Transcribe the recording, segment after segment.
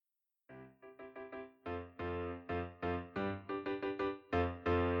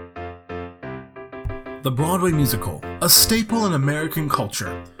The Broadway musical, a staple in American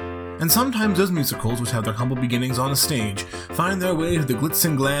culture. And sometimes those musicals, which have their humble beginnings on a stage, find their way to the glitz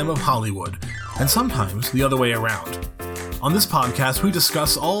and glam of Hollywood, and sometimes the other way around. On this podcast, we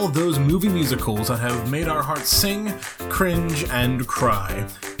discuss all of those movie musicals that have made our hearts sing, cringe, and cry.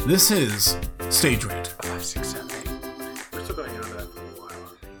 This is Stage Rant. 5, 6, 7, 8. We're still going to have that for a while.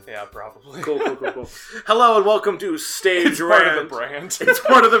 Yeah, probably. Cool. Hello and welcome to Stage It's Rant. part of the brand. It's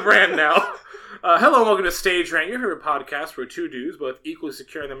part of the brand now. Hello and welcome to Stage Rant, your favorite podcast where two dudes, both equally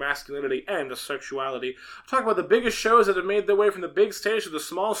secure in their masculinity and sexuality, talk about the biggest shows that have made their way from the big stage to the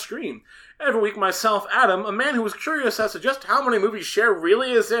small screen. Every week, myself, Adam, a man who was curious as to just how many movies Cher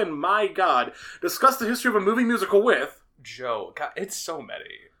really is in, my god, discuss the history of a movie musical with... Joe. God, it's so many.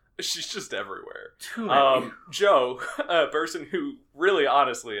 She's just everywhere. Too many. Joe, a person who really,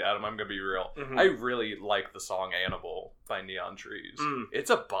 honestly, Adam, I'm going to be real. Mhm. I really like the song Animal by Neon Trees. Mm.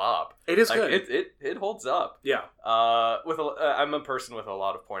 It's a bop. It is good. It holds up. Yeah. I'm a person with a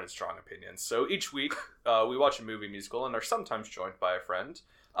lot of pointed, strong opinions. So each week, we watch a movie musical and are sometimes joined by a friend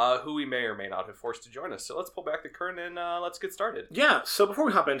who we may or may not have forced to join us. So let's pull back the curtain and let's get started. Yeah, so before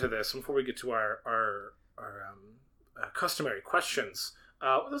we hop into this, before we get to our customary questions,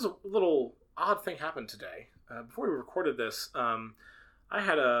 there's a little odd thing happened today. Before we recorded this, I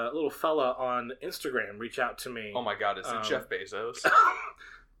had a little fella on Instagram reach out to me. Oh my god, is it Jeff Bezos?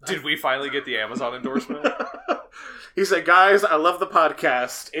 Did we finally get the Amazon endorsement? He said, guys, I love the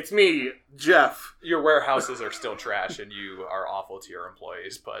podcast. It's me, Jeff. Your warehouses are still trash and you are awful to your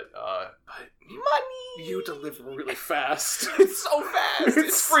employees, but money! You deliver really fast. It's so fast!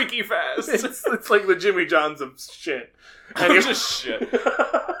 It's freaky fast! It's like the Jimmy Johns of shit. I'm just shit.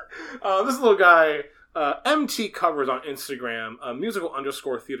 This little guy, MT Covers on Instagram,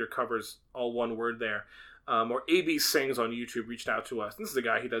 musical_theater covers, all one word there, or AB Sings on YouTube, reached out to us. This is the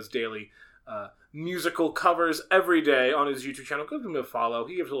guy, he does daily musical covers every day on his YouTube channel. Go give him a follow.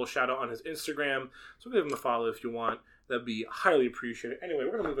 He gives a little shout out on his Instagram, so give him a follow if you want. That'd be highly appreciated. Anyway,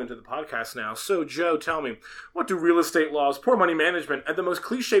 we're going to move into the podcast now. So, Joe, tell me, what do real estate laws, poor money management, and the most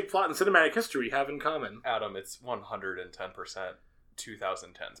cliche plot in cinematic history have in common? Adam, it's 110%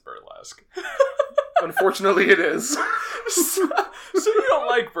 2010's burlesque. Unfortunately, it is. So you don't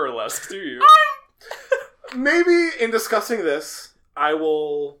like burlesque, do you? Maybe in discussing this, I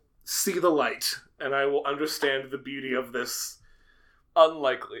will see the light, and I will understand the beauty of this.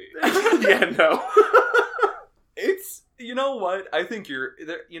 Unlikely. Yeah, no. It's, you know what? I think you're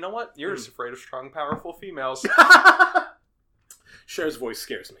just afraid of strong, powerful females. Cher's voice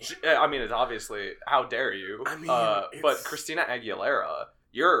scares me. I mean, it's obviously, how dare you? I mean, but Christina Aguilera,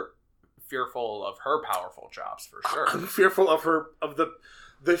 you're fearful of her powerful chops for sure. I'm fearful of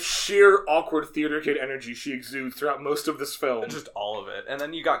the sheer awkward theater kid energy she exudes throughout most of this film. Just all of it. And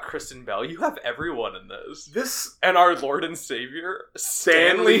then you got Kristen Bell. You have everyone in this. This And our Lord and Savior,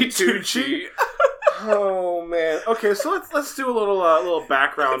 Stanley Tucci. Oh man. Okay, so let's do a little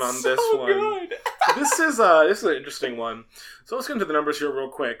background on this one. Good. This is an interesting one. So let's get into the numbers here real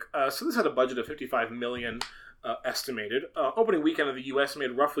quick. So this had a budget of $55 million estimated. Opening weekend of the U.S.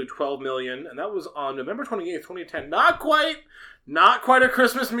 made roughly $12 million, and that was on November 28th, 2010. Not quite a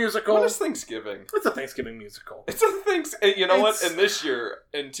Christmas musical. What is Thanksgiving? It's a Thanksgiving musical. It's a Thanksgiving. You know what? And this year,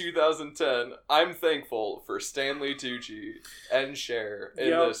 in 2010, I'm thankful for Stanley Tucci and Cher in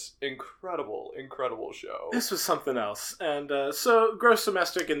this incredible, incredible show. This was something else. And so gross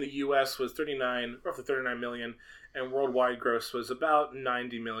domestic in the U.S. was roughly 39 million, and worldwide gross was about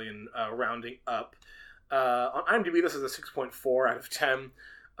 90 million, rounding up. On IMDb, this is a 6.4 out of 10.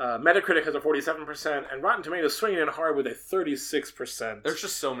 Metacritic has a 47%, and Rotten Tomatoes swinging in hard with a 36%. There's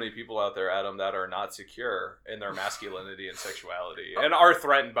just so many people out there, Adam, that are not secure in their masculinity and sexuality, and are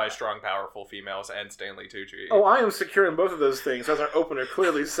threatened by strong, powerful females and Stanley Tucci. Oh, I am secure in both of those things, as our opener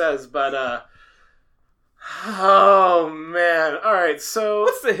clearly says, but, oh, man. Alright, so...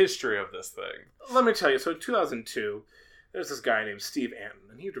 What's the history of this thing? Let me tell you. So, in 2002, there's this guy named Steve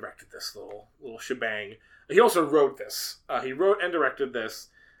Anton, and he directed this little shebang. He also wrote this. He wrote and directed this.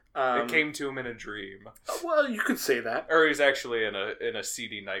 It came to him in a dream. Well, you could say that. Or he's actually in a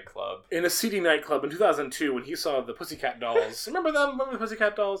seedy nightclub. In a seedy nightclub in 2002 when he saw the Pussycat Dolls. Remember them? Remember the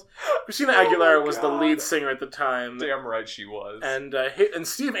Pussycat Dolls? Christina Aguilera was the lead singer at the time. Damn right she was. And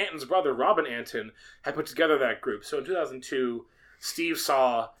Steve Anton's brother, Robin Anton, had put together that group. So in 2002, Steve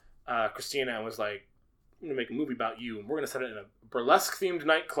saw Christina and was like, I'm going to make a movie about you, and we're going to set it in a burlesque-themed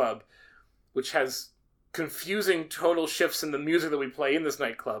nightclub, which has confusing tonal shifts in the music that we play in this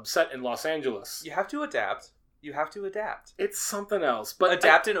nightclub, set in Los Angeles. You have to adapt. It's something else. But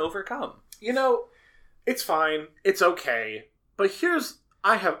adapt and overcome. It's fine. It's okay. But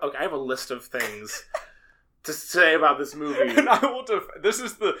I have a list of things to say about this movie. And I will this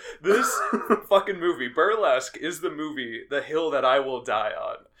fucking movie, Burlesque, is the movie, the hill that I will die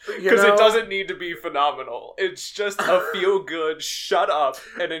on. Because it doesn't need to be phenomenal. It's just a feel-good, shut up,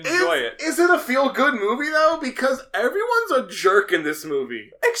 and enjoy it. Is it a feel-good movie, though? Because everyone's a jerk in this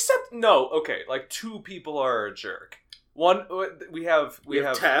movie. Except, no, okay, like 2 people are a jerk. One, we have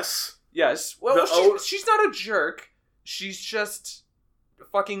Tess. Yes. Well, she's not a jerk. She's just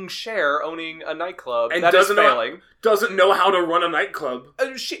fucking Cher owning a nightclub and that is failing. Doesn't know how to run a nightclub.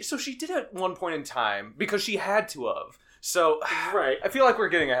 So she did at one point in time because she had to have. So right. I feel like we're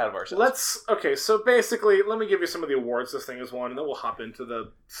getting ahead of ourselves. So basically, let me give you some of the awards this thing has won, and then we'll hop into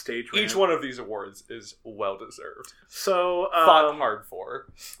the stage rant. Each one of these awards is well deserved. So fought hard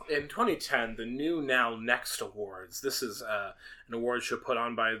for. In 2010, the New Now Next Awards. This is an award show put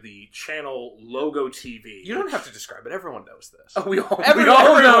on by the channel Logo TV. You don't have to describe it. Everyone knows this.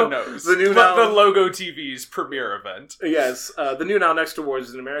 Everyone knows the Logo TV's premiere event. Yes, the New Now Next Awards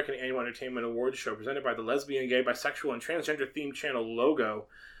is an American annual entertainment award show presented by the lesbian, gay, bisexual, and transgender themed channel Logo.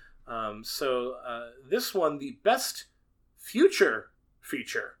 This won the Best Future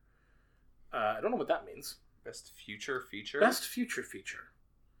Feature. I don't know what that means. Best Future Feature? Best Future Feature.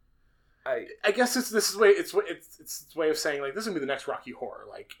 I guess it's its way of saying, like, this is gonna be the next Rocky Horror.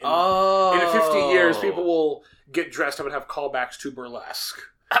 Like in 50 years, people will get dressed up and have callbacks to Burlesque.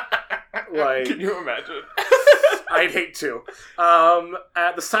 Like, can you imagine? I'd hate to.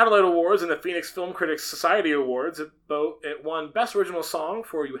 At the Satellite Awards and the Phoenix Film Critics Society Awards, it won Best Original Song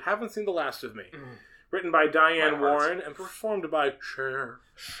for "You Haven't Seen the Last of Me," written by Diane Warren and performed by Cher.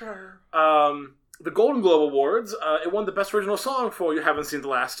 The Golden Globe Awards, it won the Best Original Song for "You Haven't Seen the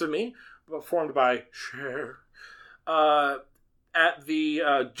Last of Me," performed by Cher. At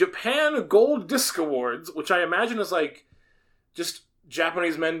the Japan Gold Disc Awards, which I imagine is like just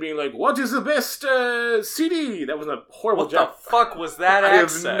Japanese men being like, "What is the best CD?" That was a horrible joke. What the fuck was that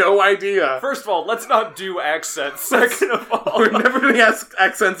accent? I have no idea. First of all, let's not do accents. Second of all, we're never doing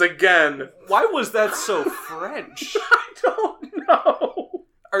accents again. Why was that so French? I don't know.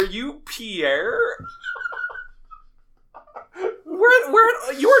 Are you Pierre?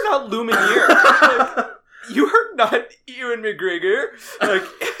 You are not Lumiere. Like, you are not Ewan McGregor. Like,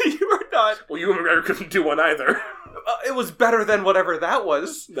 you are not. Well, Ewan McGregor couldn't do one either. It was better than whatever that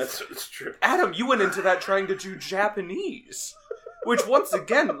was. It's true. Adam, you went into that trying to do Japanese, which once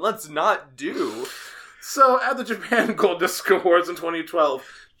again, let's not do. So, at the Japan Gold Disc Awards in 2012,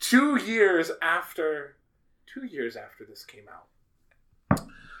 2 years after this came out,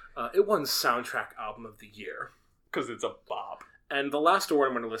 it won Soundtrack Album of the Year. Because it's a bop. And the last award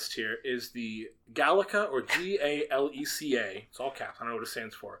I'm going to list here is the Gallica, or Galeca, it's all caps, I don't know what it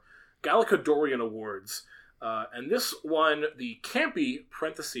stands for, Gallica Dorian Awards. And this won the campy,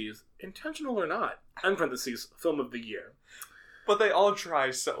 parentheses, intentional or not, end parentheses, Film of the Year. But they all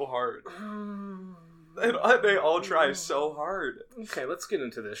try so hard. They all try so hard. Okay, let's get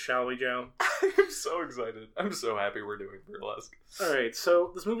into this, shall we, Joe? I'm so excited. I'm so happy we're doing Burlesque. Alright,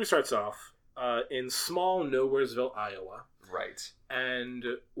 so this movie starts off in small Nowheresville, Iowa. Right. And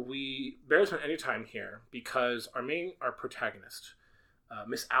we barely spend any time here because our protagonist,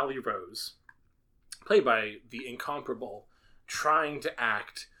 Miss Allie Rose, played by the incomparable, trying to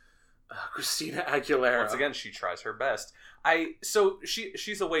act Christina Aguilera. Once again, she tries her best. So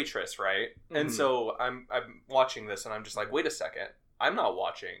she's a waitress, right? Mm-hmm. And so I'm watching this and I'm just like, wait a second, I'm not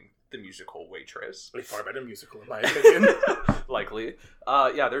watching the musical Waitress. A far better musical, in my opinion. Likely.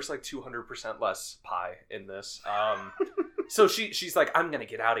 Yeah, there's like 200% less pie in this. So she's like, I'm gonna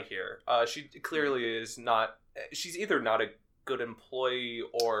get out of here. She clearly is not. She's either not a good employee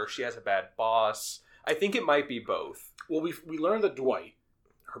or she has a bad boss. I think it might be both. Well, we learned that Dwight,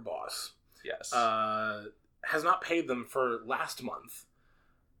 her boss, yes, has not paid them for last month.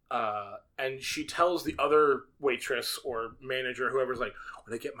 And she tells the other waitress or manager, whoever's like,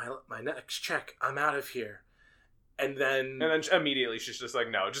 when I get my next check, I'm out of here. And then immediately she's just like,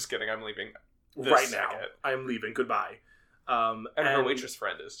 no, just kidding, I'm leaving right now. I'm leaving. Goodbye. And her waitress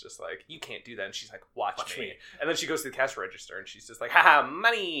friend is just like, you can't do that. And she's like, watch me. And then she goes to the cash register and she's just like, haha,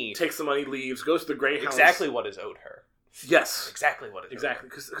 money. Takes the money, leaves, goes to the Greyhound. Exactly what is owed her. Yes. Exactly what is exactly.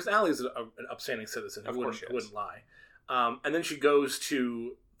 Because Allie's an upstanding citizen who wouldn't lie. And then she goes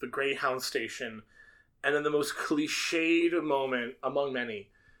to the Greyhound station, and then the most cliched moment among many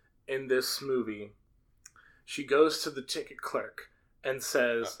in this movie, she goes to the ticket clerk and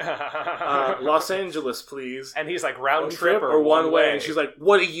says, Los Angeles, please. And he's like, round trip or one way. And she's like,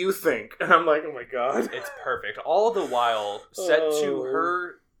 what do you think? And I'm like, oh my god. It's perfect. All the while set to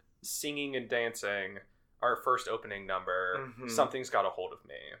her singing and dancing our first opening number, Something's Got a Hold of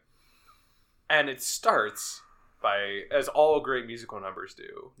Me. And it starts by, as all great musical numbers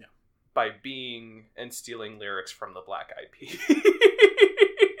do, by being and stealing lyrics from the Black Eyed Peas.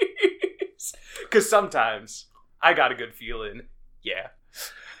 Because sometimes I got a good feeling. Yeah.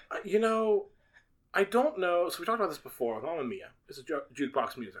 I don't know. So we talked about this before. Mamma Mia is a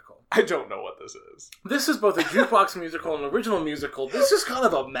jukebox musical. I don't know what this is. This is both a jukebox musical and an original musical. This is kind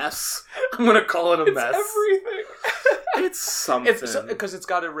of a mess. I'm going to call it a mess. Everything. It's something. Because it's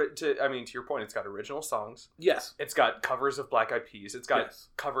got to your point, it's got original songs. Yes. It's got covers of Black Eyed Peas. It's got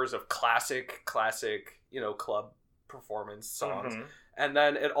covers of classic, club performance songs. Mm-hmm. And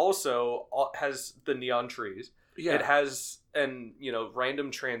then it also has the neon trees. Yeah. It has,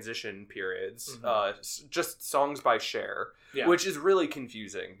 random transition periods, just songs by Cher, which is really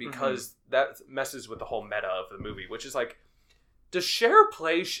confusing because that messes with the whole meta of the movie, which is like, does Cher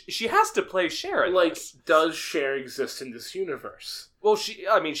play? She has to play Cher in this. Does Cher exist in this universe? Well, she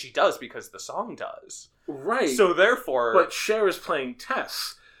does because the song does. Right. So therefore... But Cher is playing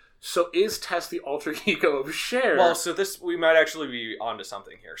Tess. So is Tess the alter ego of Cher? Well, so we might actually be onto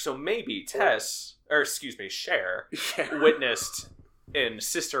something here. So maybe Cher witnessed in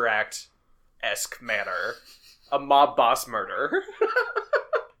Sister Act-esque manner a mob boss murder.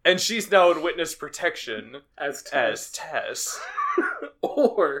 And she's now in witness protection as Tess.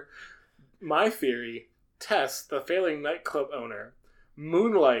 Or, my theory, Tess, the failing nightclub owner,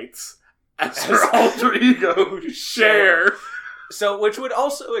 moonlights as her alter ego, Cher. So, which would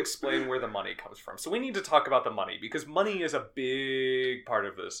also explain where the money comes from. So we need to talk about the money, because money is a big part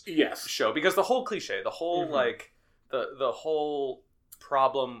of this show. Because the whole cliche, the whole, the whole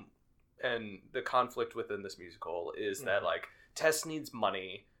problem and the conflict within this musical is that, Tess needs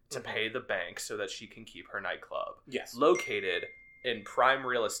money to pay the bank so that she can keep her nightclub. Yes. Located in prime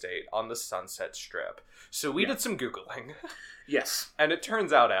real estate on the Sunset Strip. So we did some Googling. Yes. And it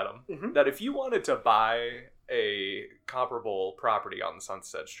turns out, Adam, that if you wanted to buy a comparable property on the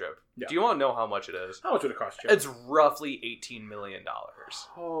Sunset Strip, do you want to know how much it is? How much would it cost you? It's roughly $18 million.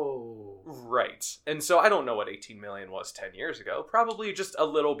 Oh. Right. And so I don't know what $18 million was 10 years ago. Probably just a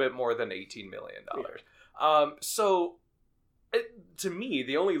little bit more than $18 million. So... to me,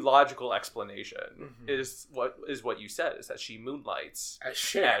 the only logical explanation is what you said, is that she moonlights as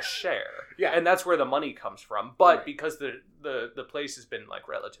Cher. Yeah. And that's where the money comes from. But because the place has been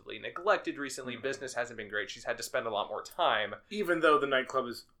relatively neglected recently, business hasn't been great, she's had to spend a lot more time. Even though the nightclub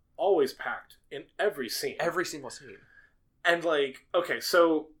is always packed in every scene. Every single scene. And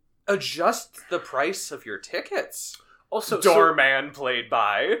so... adjust the price of your tickets. Also, Doorman played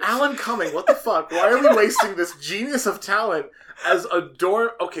by Alan Cumming. What the fuck? Why are we wasting this genius of talent as a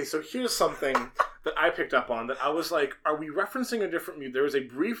door? Okay, so here's something that I picked up on that I was like, are we referencing a different movie? There was a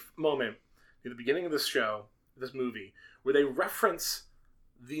brief moment at the beginning of this movie, where they reference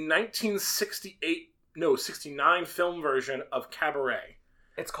the 69 film version of Cabaret.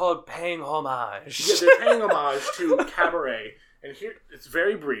 It's called Paying Homage. Yeah, they're paying homage to Cabaret. And here, it's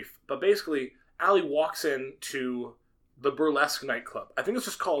very brief, but basically, Allie walks into the burlesque nightclub. I think it's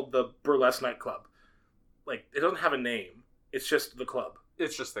just called the burlesque nightclub. It doesn't have a name. It's just the club.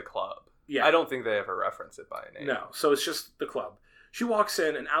 It's just the club. Yeah. I don't think they ever reference it by a name. No, so it's just the club. She walks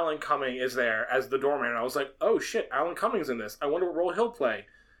in, and Alan Cumming is there as the doorman. And I was like, oh shit, Alan Cumming's in this. I wonder what role he'll play.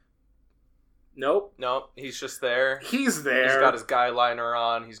 Nope. He's just there. He's there. He's got his guy liner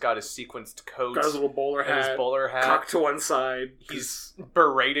on. He's got his sequenced coat. Got his little bowler hat. Cocked to one side. He's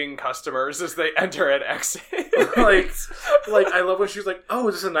berating customers as they enter and exit. I love when she's like, oh,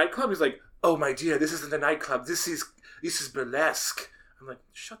 is this a nightclub? He's like, oh, my dear, this isn't a nightclub. This is burlesque. I'm like,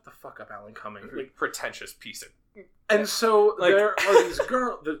 shut the fuck up, Alan Cumming. Pretentious piece of... And so there are these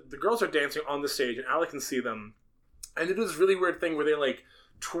girls. The girls are dancing on the stage, and Allie can see them. And they do this really weird thing where they,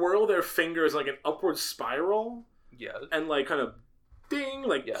 twirl their fingers like an upward spiral. Yeah. And kind of ding,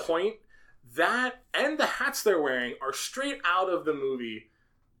 point. That and the hats they're wearing are straight out of the movie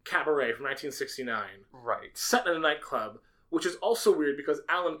Cabaret from 1969. Right. Set in a nightclub, which is also weird because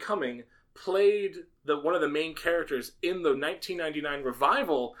Alan Cumming played one of the main characters in the 1999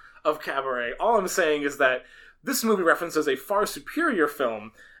 revival of Cabaret. All I'm saying is that this movie references a far superior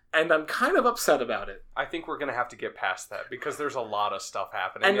film, and I'm kind of upset about it. I think we're going to have to get past that because there's a lot of stuff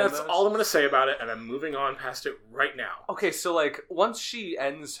happening. And that's all I'm going to say about it, and I'm moving on past it right now. Okay, so once she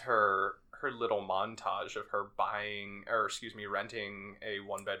ends her little montage of her renting a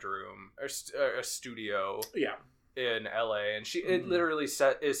one-bedroom, a studio in LA, and it literally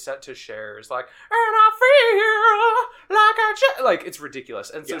is set to Cher's and I feel like a it's ridiculous.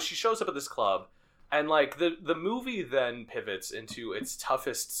 And so she shows up at this club, and the movie then pivots into its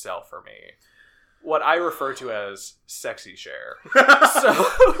toughest sell for me. what I refer to as sexy Cher.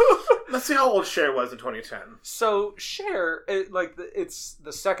 Let's see how old Cher was in 2010. So Cher, it's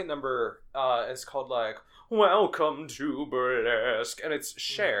the second number. It's called like "Welcome to Burlesque," and it's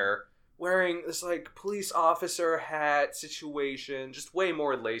Cher wearing this like police officer hat situation, just way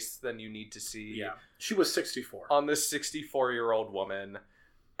more lace than you need to see. Yeah, she was 64 on this 64-year-old woman,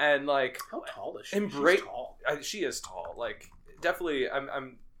 and like how tall is she? She's tall. She is tall. Like definitely,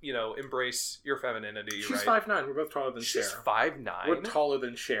 I'm embrace your femininity. She's right? 5'9". We're both taller than Cher. She's 5'9". We're taller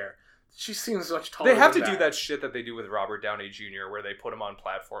than Cher. She seems much taller. They have than to do that shit that they do with Robert Downey Jr., where they put him on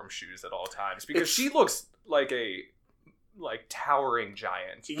platform shoes at all times because she looks like a towering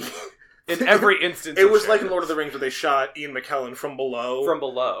giant in every instance. It was like in Lord of the Rings where they shot Ian McKellen from below. From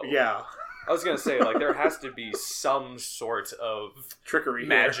below, yeah. I was gonna say like there has to be some sort of trickery,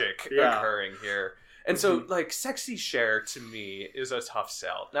 magic occurring here. And so, like, sexy Cher, to me, is a tough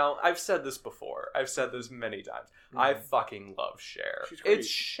sell. Now, I've said this before. I've said this many times. I fucking love Cher. It's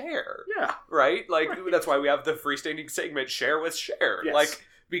Cher. Yeah. Right? Like, that's why we have the freestanding segment, Cher with Cher. Yes. Like,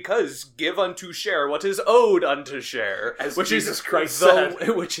 because give unto Cher what is owed unto Cher. As which Jesus is Christ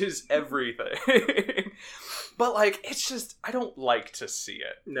said. Which is everything. But, like, it's just, I don't like to see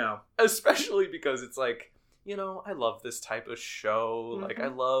it. No. Especially because it's like, I love this type of show. Like, I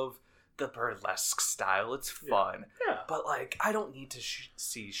love the burlesque style. It's fun. Yeah. But, like, I don't need to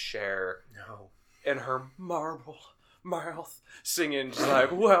see Cher in her marble mouth singing just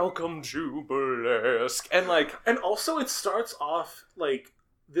like, welcome to burlesque. And, like... And also it starts off, like,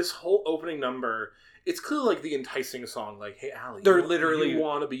 this whole opening number... It's clearly like the enticing song, like, hey, Allie, they're literally... You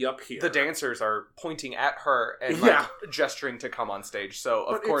want to be up here. The dancers are pointing at her and, like, gesturing to come on stage. So,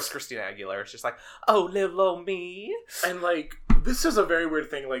 of course, Christina Aguilera is just like, oh, little old me. And, like, this is a very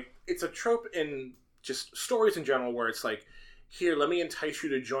weird thing. Like, it's a trope in just stories in general where it's like, here, let me entice you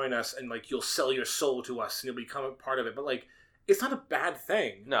to join us and, like, you'll sell your soul to us and you'll become a part of it. But, like, it's not a bad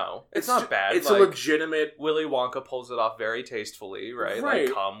thing. No, it's not bad. It's like, a legitimate... Willy Wonka pulls it off very tastefully, right?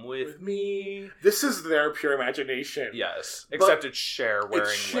 Like, come with me. This is their pure imagination. Yes. Except it's Cher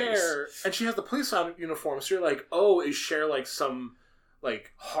wearing lace. And she has the police uniform, so you're like, oh, is Cher, like, some...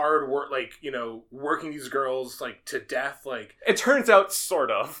 like, hard work, like, working these girls, like, to death, like... It turns out,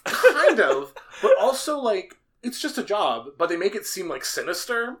 sort of. Kind of. But also, like, it's just a job, but they make it seem, like,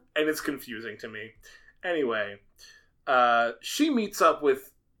 sinister, and it's confusing to me. Anyway, she meets up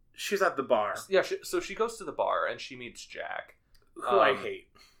with... She's at the bar. Yeah, so she goes to the bar, and she meets Jack. Who I hate.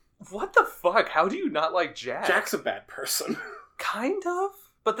 What the fuck? How do you not like Jack? Jack's a bad person. Kind of?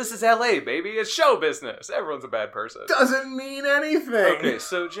 But this is LA, baby. It's show business. Everyone's a bad person. Doesn't mean anything. Okay,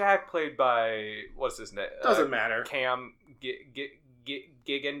 so Jack played by... What's his name? Doesn't matter. Cam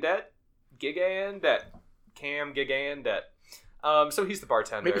Gigandet? Cam Gigandet. So he's the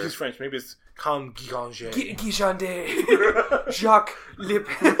bartender. Maybe he's French. Maybe it's Cam Gigandet. Gigandet. Jacques Lip.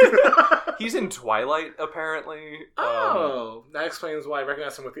 He's in Twilight, apparently. Oh, that explains why I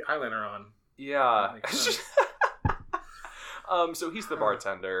recognize him with the eyeliner on. Yeah. So he's the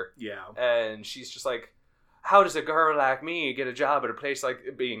bartender. Yeah. And she's just like, how does a girl like me get a job at a place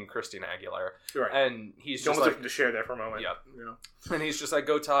like being Christina Aguilera? Right. And he's just like... to Cher there for a moment. Yep. Yeah. And he's just like,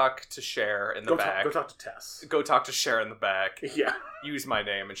 go talk to Cher in the back. Go talk to Tess. Go talk to Cher in the back. Yeah. Use my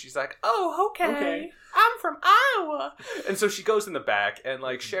name. And she's like, oh, okay. I'm from Iowa. And so she goes in the back, and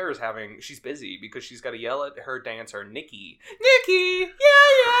like Cher is she's busy because she's got to yell at her dancer, Nikki. Nikki!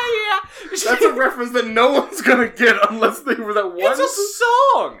 Yeah. That's a reference that no one's gonna get unless they were that one. It's a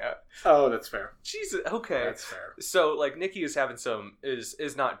song! Oh, that's fair. Jesus, okay. That's fair. So, like, Nikki is having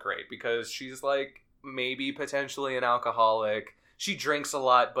is not great because she's, like, maybe potentially an alcoholic. She drinks a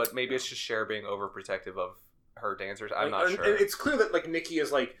lot, but maybe it's just Cher being overprotective of her dancers. I'm not sure. And it's clear that, like, Nikki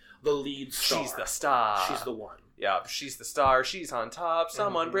is, like, the lead star. She's the star. She's the one. Yeah, she's the star. She's on top.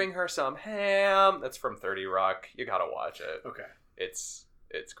 Someone bring her some ham. That's from 30 Rock. You gotta watch it. Okay. It's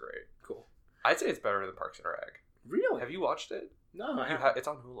great. Cool. I'd say it's better than Parks and Rec. Really? Have you watched it? No, it's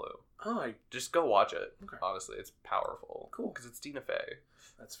on Hulu. Oh, just go watch it. Okay. Honestly, it's powerful. Cool. Because it's Tina Fey.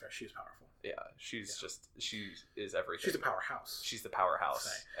 That's fair. She's powerful. Yeah, she is everything. She's a powerhouse. She's the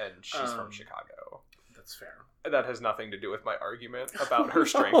powerhouse, and she's from Chicago. That's fair. That has nothing to do with my argument about her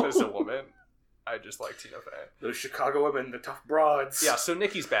strength as a woman. I just like Tina Fey. Those Chicago women, the tough broads. Yeah, so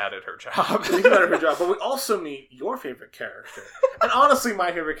Nikki's bad at her job. Nikki's bad at her job, but we also meet your favorite character. And honestly,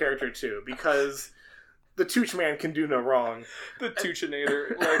 my favorite character, too, because the Tooch Man can do no wrong. The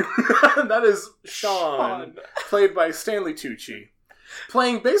Toochinator. Like... That is Sean, played by Stanley Tucci.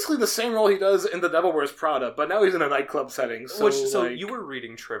 Playing basically the same role he does in The Devil Wears Prada, but now he's in a nightclub setting. So you were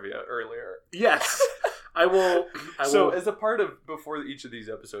reading trivia earlier. Yes. I will. So, as a part of before each of these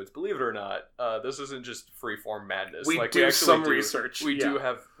episodes, believe it or not, this isn't just freeform madness. We like, do we some do, research. We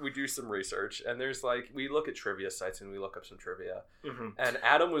do some research, and there's we look at trivia sites and we look up some trivia. Mm-hmm. And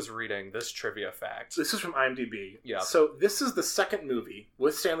Adam was reading this trivia fact. This is from IMDb. Yeah. So this is the second movie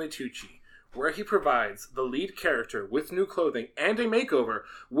with Stanley Tucci where he provides the lead character with new clothing and a makeover,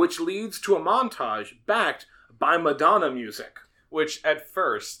 which leads to a montage backed by Madonna music. Which at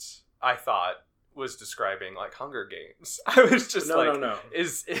first I thought was describing Hunger Games. I was just no.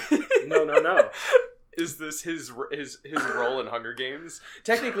 Is No. Is this his role in Hunger Games?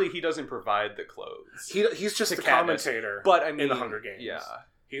 Technically, he doesn't provide the clothes. He's just the Katniss, commentator. But I mean, in the Hunger Games. Yeah.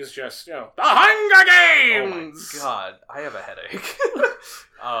 He's just, the Hunger Games! Oh my god, I have a headache.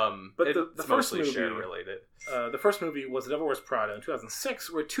 But the first movie, Cher related. The first movie was The Devil Wears Prada in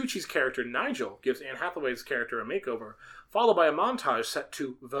 2006, where Tucci's character Nigel gives Anne Hathaway's character a makeover, followed by a montage set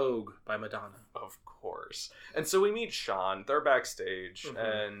to Vogue by Madonna. Of course. And so we meet Sean. They're backstage,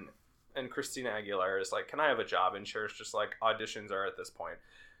 Mm-hmm. and Christina Aguilera is like, "Can I have a job?" And Cher's just like, "Auditions are at this point."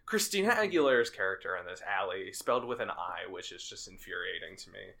 Christina Aguilera's character in this, Allie, spelled with an I, which is just infuriating to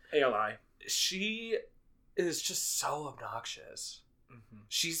me. ALI. She is just so obnoxious. Mm-hmm.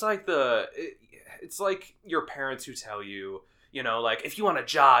 She's like it's like your parents who tell you, if you want a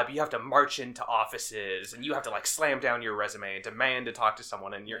job, you have to march into offices and you have to slam down your resume and demand to talk to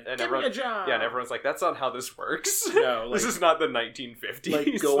someone and Give everyone, me a job! yeah, and everyone's like, that's not how this works. No, this is not the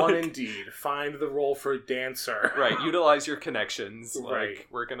 1950s. Go on Indeed, find the role for dancer. Right, utilize your connections. Right.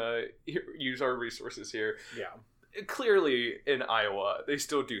 We're gonna use our resources here. Yeah. Clearly, in Iowa, they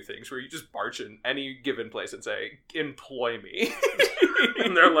still do things where you just march in any given place and say, "Employ me,"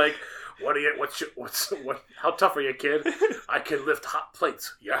 And they're like, how tough are you, kid? I can lift hot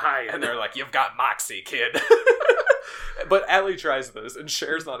plates. You're hired. And they're like, "You've got moxie, kid." But Allie tries this, and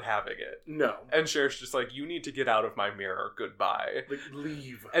Cher's not having it. No. And Cher's just like, "You need to get out of my mirror. Goodbye."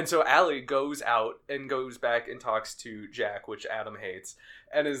 Leave. And so Allie goes out and goes back and talks to Jack, which Adam hates,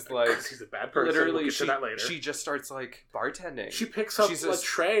 and is like, Because he's a bad person. literally, We'll get to that later. she just starts bartending. She picks up She's a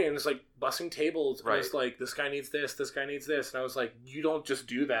tray and is bussing tables. Right. And it's like, this guy needs this, this guy needs this. And I was like, you don't just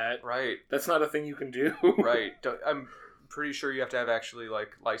do that. Right. That's not a thing you can do. Right. I'm pretty sure you have to have actually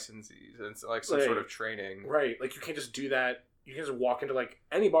licensees and some sort of training. Right. You can't just do that. You can just walk into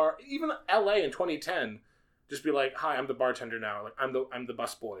any bar, even LA in 2010. Just be like, "Hi, I'm the bartender now. I'm the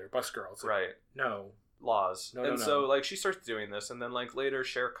bus boy or bus girl." It's Right. No. Laws. No, and no. so she starts doing this, and then later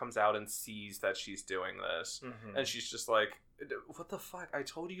Cher comes out and sees that she's doing this, Mm-hmm. and she's just like, "What the fuck? I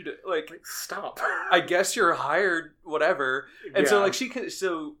told you to stop." I guess you're hired, whatever. And so Yeah.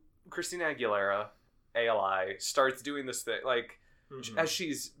 so Christina Aguilera, ALI, starts doing this thing Mhm. as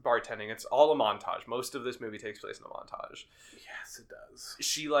she's bartending. It's all a montage. Most of this movie takes place in a montage. Yes, it does.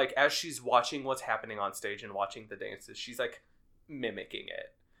 She as she's watching what's happening on stage and watching the dances, she's mimicking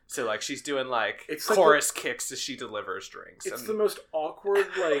it. So she's doing It's chorus kicks as she delivers drinks. It's the most awkward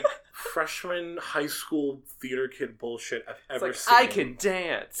freshman high school theater kid bullshit I've ever seen. I can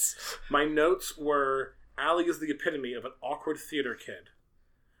dance. My notes were, Allie is the epitome of an awkward theater kid.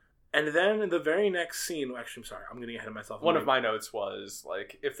 And then in the very next scene, actually, I'm sorry, I'm getting ahead of myself. One of my notes was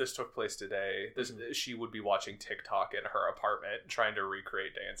if this took place today, Mm-hmm. she would be watching TikTok in her apartment trying to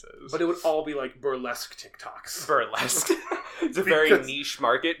recreate dances. But it would all be burlesque TikToks. Burlesque. It's a very niche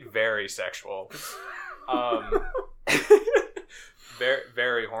market, very sexual. Very,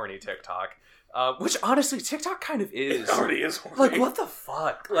 very horny TikTok. Which honestly, TikTok kind of is. It already is horny. What the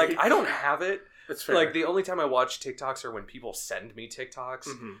fuck? I don't have it. That's fair. The only time I watch TikToks are when people send me TikToks.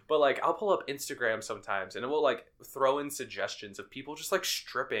 Mm-hmm. But I'll pull up Instagram sometimes and it will throw in suggestions of people just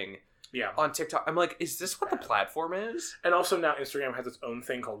stripping on TikTok. I'm like, is this what the platform is? And also now Instagram has its own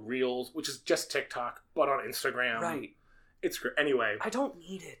thing called Reels, which is just TikTok, but on Instagram. Right. It's great. Anyway. I don't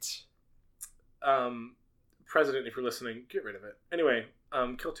need it. President, if you're listening, get rid of it. Anyway,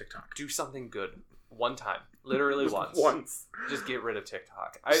 kill TikTok. Do something good. One time. Literally once. Once. Just get rid of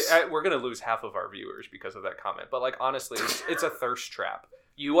TikTok. We're going to lose half of our viewers because of that comment. But honestly, it's a thirst trap.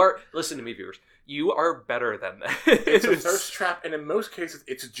 Listen to me, viewers. You are better than that. It's a thirst trap, and in most cases,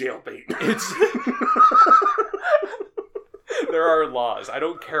 it's jailbait. There are laws. I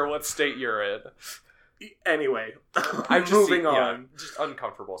don't care what state you're in. Anyway, I'm just moving on. Just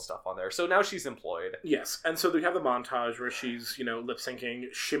uncomfortable stuff on there. So now she's employed. Yes, and so we have the montage where she's, lip syncing,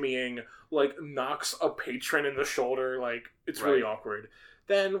 shimmying, knocks a patron in the shoulder. It's really awkward.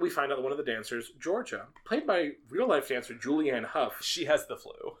 Then we find out that one of the dancers, Georgia, played by real life dancer Julianne Hough. She has the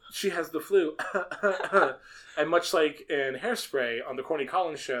flu. And much like in Hairspray on the Corny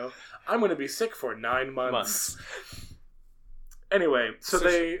Collins show, I'm going to be sick for 9 months. Anyway, so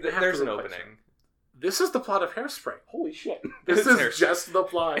they have there's to an replace opening. This is the plot of Hairspray. Holy shit. This It's is Hairspray. just the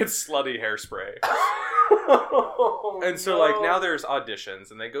plot. It's slutty Hairspray. Oh, And so, no. like, now there's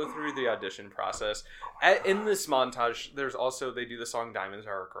auditions, and they go through the audition process. In this montage, there's also, they do the song Diamonds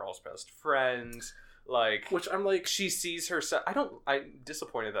Are a Girl's Best Friend. Like, Which I'm like... she sees herself. I'm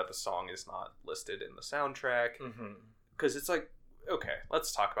disappointed that the song is not listed in the soundtrack. Because it's like, okay,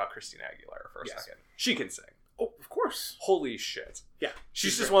 let's talk about Christina Aguilera for a second. She can sing. Oh, of course. Holy shit. Yeah.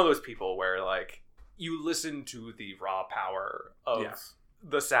 She's just one of those people where, like, you listen to the raw power of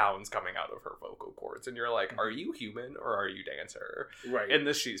the sounds coming out of her vocal cords, and you're like, are you human or are you dancer? Right. In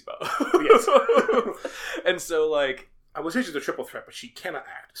this, she's both. Yes. And so, like... I would say she's a triple threat, but she cannot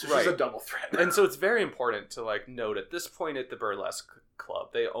act. So Right. she's a double threat. And so it's very important to, like, note at this point at the Burlesque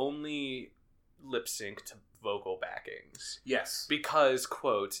Club, they only lip sync to vocal backings. Yes. Because,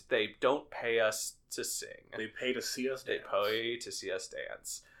 quote, they don't pay us to sing. They pay to see us They dance. pay to see us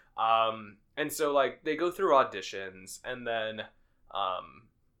dance. And so, like, they go through auditions, and then,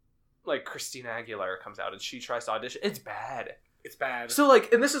 like, Christina Aguilera comes out, and she tries to audition. It's bad. It's bad. So,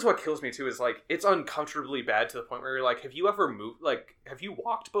 like, and this is what kills me, too, is, like, it's uncomfortably bad to the point where you're like, have you ever moved, like, have you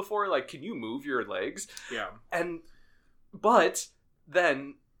walked before? Like, can you move your legs? Yeah. But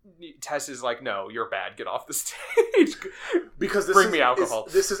then Tess is like, no, you're bad. Get off the stage. Because this Bring is, me alcohol.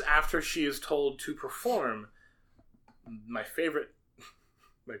 This is after she is told to perform my favorite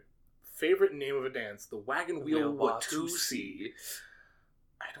name of a dance, the Wagon Wheel Watusi.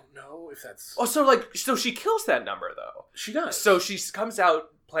 I don't know if that's... Oh, so she kills that number, though. She does. So she comes out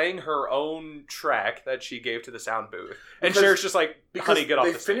playing her own track that she gave to the sound booth. And Because- Cher's just like, honey, get off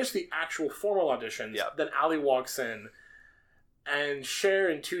the They stage. finish the actual formal auditions, Yeah. then Allie walks in, and Cher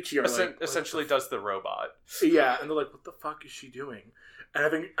and Tucci are like... Essentially does the robot. Yeah, and they're like, what the fuck is she doing?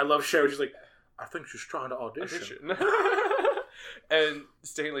 And I love Cher, she's like, I think she's trying to audition. And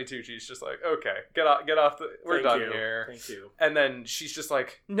Stanley Tucci's just like, okay, get off we're done here. Thank you. And then she's just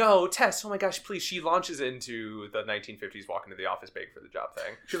like, no, Tess, oh my gosh, please. She launches into the 1950s walk into the office begging for the job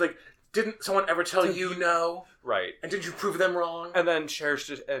thing. She's like, didn't someone ever tell you no? Right. And did you prove them wrong? And then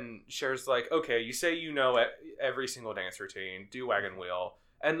Cher's like, okay, you say you know every single dance routine, do Wagon Wheel.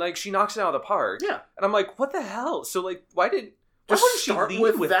 And, like, she knocks it out of the park. Yeah. And I'm like, what the hell? So, like, why wouldn't start she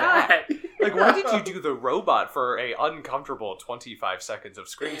lead with that? Like, Yeah. why did you do the robot for a uncomfortable 25 seconds of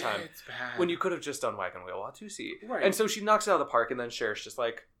screen time It's bad. when you could have just done Wagon Wheel Watusi? Right. And so she knocks it out of the park, and then Cher's just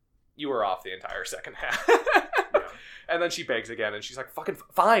like, you were off the entire second half. Yeah. And then she begs again, and she's like, fucking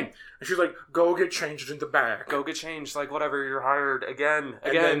fine. And she's like, go get changed in the back. Go get changed. Like, whatever, you're hired. Again.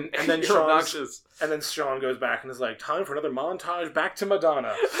 And then you're Sean's- obnoxious. And then Sean goes back and is like, time for another montage back to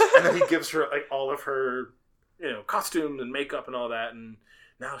Madonna. And then he gives her, like, all of her, costume and makeup and all that, and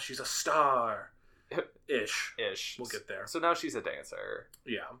now she's a star. Ish. We'll get there. So now she's a dancer.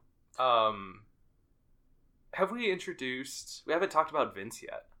 Yeah. Have we haven't talked about Vince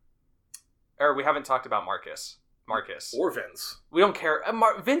yet. Or we haven't talked about Marcus. Or Vince. We don't care.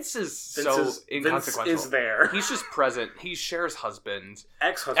 Vince is inconsequential. Vince is there. He's just present. He's Cher's husband.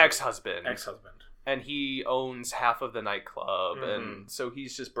 Ex-husband. And he owns half of the nightclub. Mhm. And so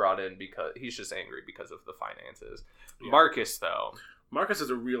he's just brought in because he's just angry because of the finances. Yeah. Marcus, though. Marcus is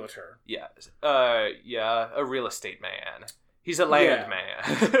a realtor. Yeah. A real estate man. He's a land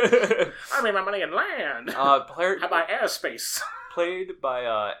man. I made my money in land. I buy airspace. Played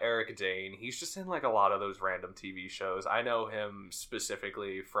by Eric Dane. He's just in like a lot of those random TV shows. I know him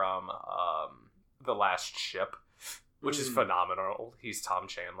specifically from The Last Ship, which is phenomenal. He's Tom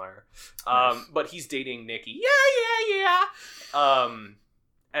Chandler. Nice. But he's dating Nikki. Yeah.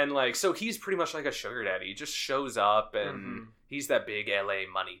 And like, so he's pretty much like a sugar daddy. He just shows up and he's that big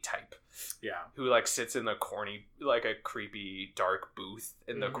LA money type. Yeah. Who like sits in the corny, like a creepy dark booth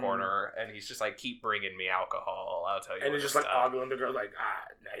in the corner, and he's just like, keep bringing me alcohol. I'll tell you. And when he's just to like stop." ogling the girl, like,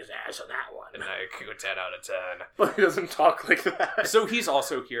 nice ass on that one. And I go 10 out of 10. But he doesn't talk like that. So he's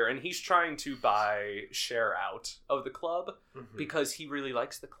also here, and he's trying to buy Cher out of the club Mhm. because he really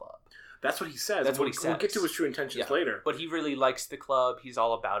likes the club. That's what he says. That's what he We'll get says. to his true intentions Yeah. later. But he really likes the club. He's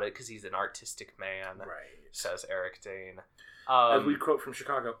all about it because he's an artistic man, Right. says Eric Dane. As we quote from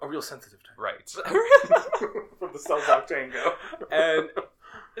Chicago, a real sensitive type. Right. From the Cell Tango. And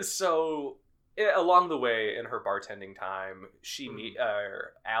so along the way in her bartending time,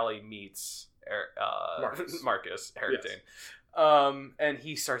 Allie meets Marcus, Eric Yes. Dane. And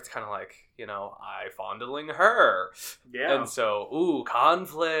he starts kind of like I fondling her. Yeah. And so,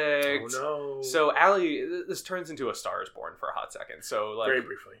 conflict. Oh no. So Allie, this turns into A Star is Born for a hot second. So like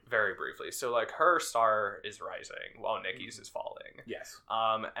very briefly. So like her star is rising while Nikki's is falling. Yes.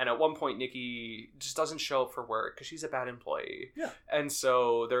 And at one point Nikki just doesn't show up for work because she's a bad employee. Yeah. And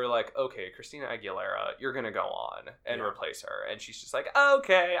so they're like, okay, Christina Aguilera, you're gonna go on and replace her. And she's just like,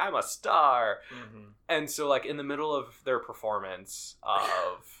 okay, I'm a star. Mm-hmm. And so like in the middle of their performance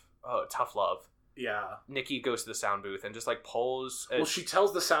of Tough Love. Yeah. Nikki goes to the sound booth and just like pulls. Well, she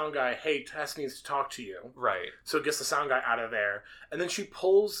tells the sound guy, "Hey, Tess needs to talk to you." Right. So it gets the sound guy out of there, and then she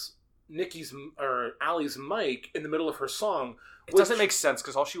pulls Allie's mic in the middle of her song. It doesn't make sense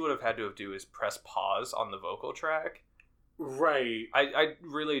because all she would have had to do is press pause on the vocal track. Right. I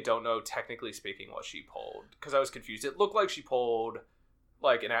really don't know, technically speaking, what she pulled because I was confused. It looked like she pulled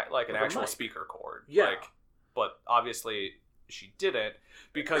like an actual speaker cord. Yeah. But obviously she didn't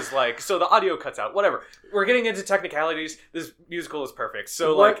because so the audio cuts out. Whatever. We're getting into technicalities. This musical is perfect.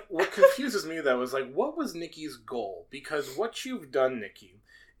 So what confuses me though is what was Nikki's goal? Because what you've done, Nikki,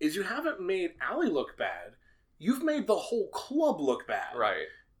 is you haven't made Allie look bad. You've made the whole club look bad. Right.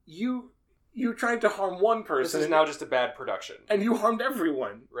 You tried to harm one person. This is now just a bad production. And you harmed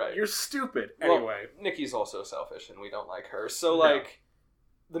everyone. Right. You're stupid. Well, anyway. Nikki's also selfish and we don't like her. So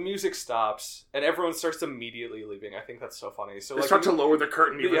the music stops and everyone starts immediately leaving. I think that's so funny. So they start to lower the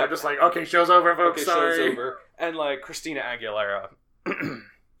curtain. Even they're just okay, show's over, folks. Sorry. Show's over. And Christina Aguilera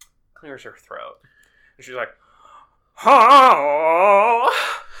clears her throat, and she's like, "Oh."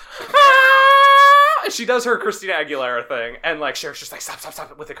 She does her Christina Aguilera thing, and Cher's just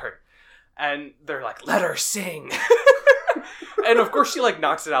stop with the curtain, and they're like, "Let her sing," and of course she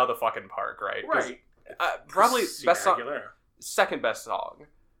knocks it out of the fucking park, right? Right. Probably Christina best song, Aguilera. second best song.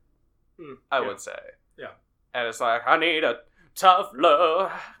 I would say. Yeah. And it's I need a tough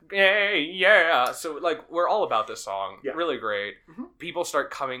love. Yeah. So, we're all about this song. Yeah. Really great. Mm-hmm. People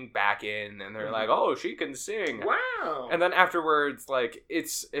start coming back in, and they're like, oh, she can sing. Wow. And then afterwards,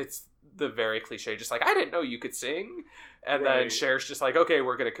 it's the very cliche, just I didn't know you could sing. And then Cher's just okay,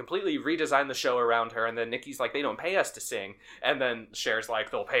 we're going to completely redesign the show around her. And then Nikki's they don't pay us to sing. And then Cher's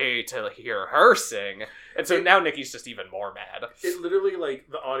they'll pay to hear her sing. And so now Nikki's just even more mad. It literally,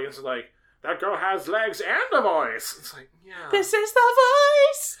 the audience is that girl has legs and a voice. It's yeah. This is the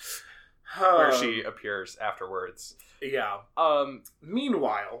voice! Where she appears afterwards. Yeah.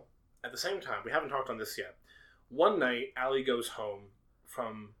 Meanwhile, at the same time, we haven't talked on this yet. One night, Allie goes home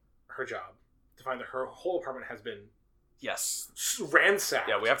from her job to find that her whole apartment has been ransacked.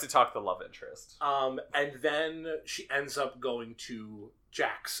 Yeah, we have to talk the love interest. And then she ends up going to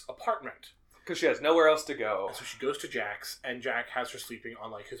Jack's apartment. Because she has nowhere else to go. And so she goes to Jack's, and Jack has her sleeping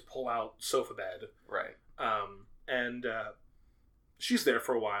on his pull-out sofa bed. Right. And she's there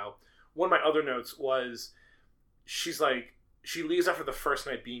for a while. One of my other notes was, she's she leaves after the first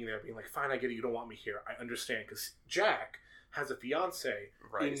night being there, being fine, I get it, you don't want me here. I understand. Because Jack has a fiance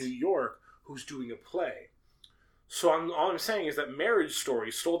in New York who's doing a play. So all I'm saying is that Marriage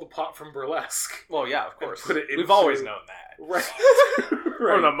Story stole the plot from Burlesque. Well, yeah, of course. We've always known that. Right.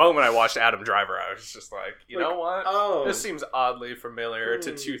 From the moment I watched Adam Driver, I was just you know what? Oh. This seems oddly familiar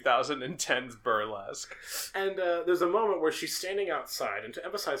to 2010's Burlesque. And there's a moment where she's standing outside, and to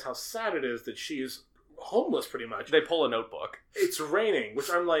emphasize how sad it is that she's homeless pretty much. They pull a notebook. It's raining, which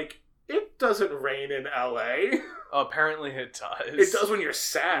I'm it doesn't rain in LA. Apparently it does. It does when you're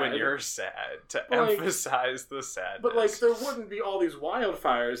sad. When you're sad. To emphasize the sadness. But there wouldn't be all these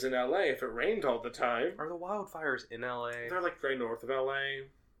wildfires in LA if it rained all the time. Are the wildfires in LA? They're very north of LA.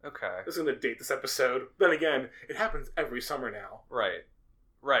 Okay. This is going to date this episode. Then again, it happens every summer now. Right.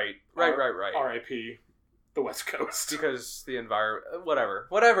 R.I.P. the West Coast. Because the environment...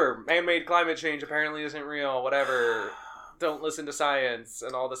 Whatever. Man-made climate change apparently isn't real. Whatever. Don't listen to science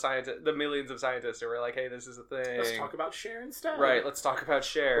and all the millions of scientists who are hey, this is a thing. Let's talk about Cher instead. Right, let's talk about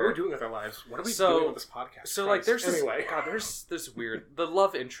Cher. What are we doing with our lives? What are we doing with this podcast? So there's this weird the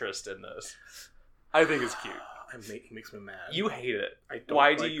love interest in this. I think is cute. It makes me mad. You hate it.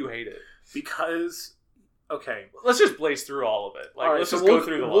 Why do you hate it? Because okay, let's just blaze through all of it. Let's just go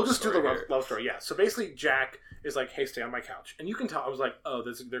through the love story. We'll just do the love story. Yeah. So basically, Jack is hey, stay on my couch, and you can tell I was oh,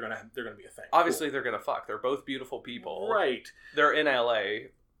 they're gonna be a thing. Obviously, they're gonna fuck. They're both beautiful people. Right. They're in LA.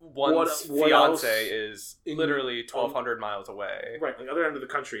 One's fiance is literally 1,200 miles away. Right, on the other end of the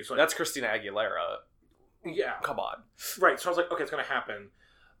country. So that's Christina Aguilera. Yeah. Come on. Right. So I was okay, it's gonna happen,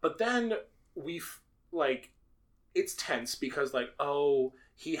 but then it's tense because oh,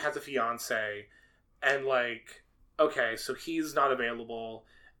 he has a fiance, and okay, so he's not available.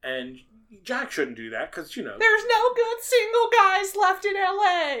 And Jack shouldn't do that because, you know. There's no good single guys left in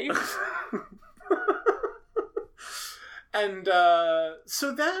LA. And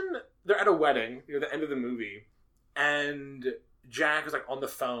so then they're at a wedding near the end of the movie, and Jack is like on the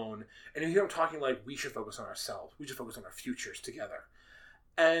phone, and you hear him talking like, we should focus on ourselves. We should focus on our futures together.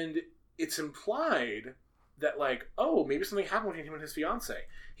 And it's implied that like, oh, maybe something happened between him and his fiance.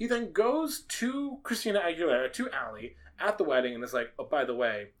 He then goes to Christina Aguilera, to Allie, at the wedding, and is like, oh, by the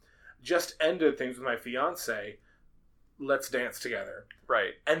way, just ended things with my fiance. Let's dance together.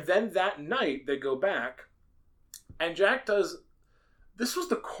 Right. And then that night, they go back, and Jack does... This was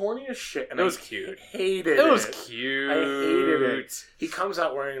the corniest shit, and it was I cute. Hated it. It was cute. I hated it. He comes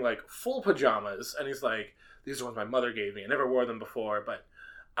out wearing, like, full pajamas, and he's like, these are ones my mother gave me. I never wore them before, but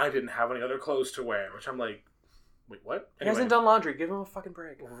I didn't have any other clothes to wear, which I'm like, wait, what? He hasn't done laundry. Give him a fucking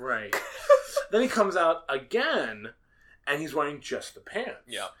break. Right. Then he comes out again, and he's wearing just the pants.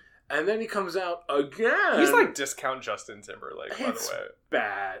 Yeah. And then he comes out again. He's like discount Justin Timberlake, by It's the way.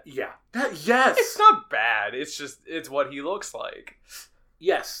 bad. Yeah. Yes. It's not bad. It's just, it's what he looks like.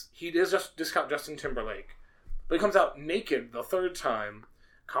 Yes, he is just discount Justin Timberlake. But he comes out naked the third time.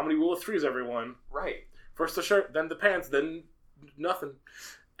 Comedy rule of threes, everyone. Right. First the shirt, then the pants, then nothing.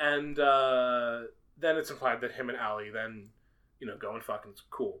 And then it's implied that him and Allie then, you know, go and fuck, and it's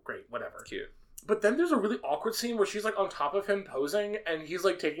cool, great, whatever. Cute. But then there's a really awkward scene where she's like on top of him posing, and he's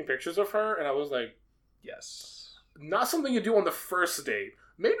like taking pictures of her, and I was like, Yes. not something you do on the first date.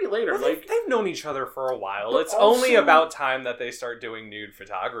 Maybe later. Well, like, they've known each other for a while. But It's also- only about time that they start doing nude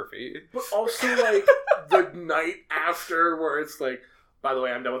photography. But also, like, the night after where it's like, by the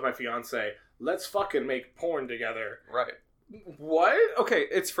way, I'm done with my fiance. Let's fucking make porn together. Right. What? Okay,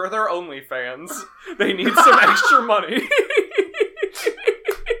 it's for their OnlyFans. They need some extra money.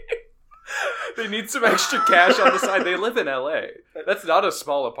 They need some extra cash on the side. They live in LA. That's not a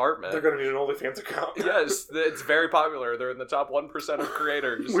small apartment. They're gonna need an OnlyFans account. Yes, it's very popular. They're in the top 1% of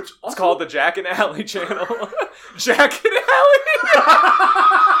creators. Which also... It's called the Jack and Allie channel. Jack and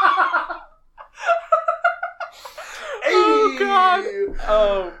Allie! Oh, God.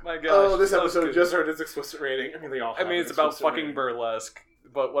 Oh, my gosh. Oh, this That was episode good. just earned its explicit rating. I mean, they all have I mean, an it's about explicit fucking rating. burlesque,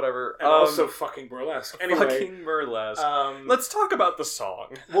 but whatever. And also fucking burlesque. Anyway. Fucking burlesque. Let's talk about the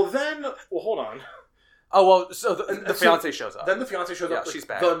song. Well, hold on. Oh, well, so the So fiance shows up. Then the fiance shows up she's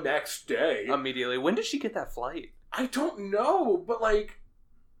back. the next day. Immediately. When did she get that flight? I don't know, but like,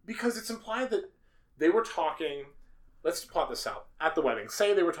 because it's implied that they were talking. Let's plot this out at the wedding.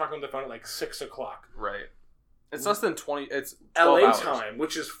 Say they were talking on the phone at like 6 o'clock. Right. It's less than 20. It's 12 LA hours. time,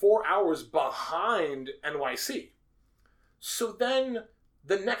 which is 4 hours behind NYC. So then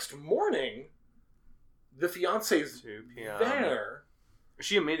the next morning, the fiance's 2 p.m. there.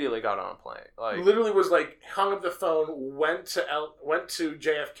 She immediately got on a plane. Like, Literally was like hung up the phone, went to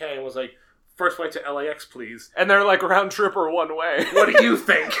JFK and was like, first flight to LAX, please. and they're like round trip or one way. What do you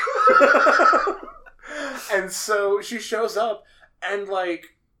think? And so she shows up and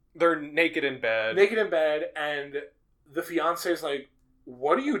like They're naked in bed. and the fiance's like,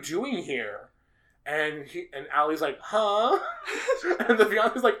 what are you doing here? And Allie's like, huh? And the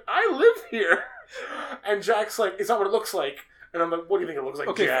fiance's like, I live here. And Jack's like, it's not what it looks like. And I'm like, what do you think it looks like,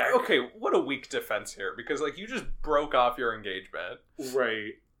 Okay, Jack? okay, what a weak defense here, because like you just broke off your engagement,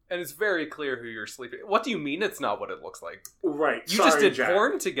 Right. and it's very clear who you're sleeping. What do you mean it's not what it looks like? Right. You just did Jack.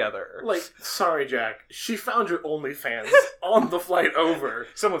 porn together. Like, sorry, Jack. She found your OnlyFans on the flight over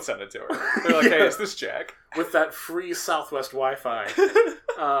Someone sent it to her. They're like, hey, is this Jack? with that free Southwest Wi-Fi.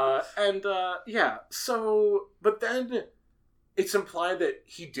 Yeah. So, but then it's implied that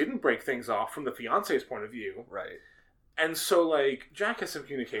he didn't break things off from the fiance's point of view. Right. And so, like, Jack has some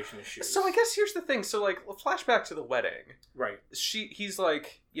communication issues. So I guess here's the thing. So like, flashback to the wedding. Right. He's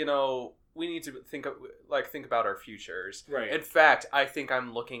like, you know, we need to think about our futures. Right. In fact, I think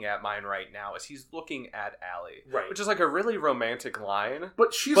I'm looking at mine right now as he's looking at Allie. Right. Which is like a really romantic line.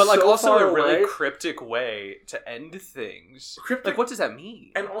 But she's But like so also far a really away. cryptic way to end things. Cryptic. Like, what does that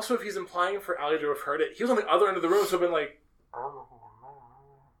mean? And also, if he's implying for Allie to have heard it, he was on the other end of the room, so been like,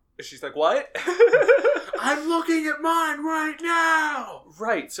 She's like, what? I'm looking at mine right now.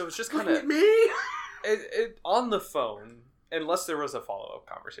 Right. So it's just kind Looking of at me. it on the phone. Unless there was a follow-up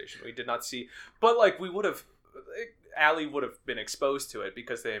conversation, we did not see. But like, we would have, Allie would have been exposed to it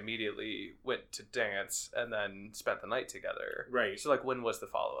because they immediately went to dance and then spent the night together. Right. So like, when was the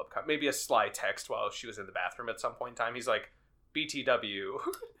follow-up? Maybe a sly text while she was in the bathroom at some point in time. He's like, BTW.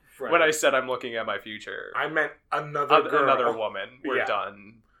 Right. When I said I'm looking at my future, I meant another girl. another woman. We're Yeah.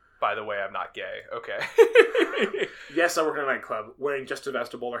 done. By the way, I'm not gay. Okay. Yes, I work in a nightclub wearing just a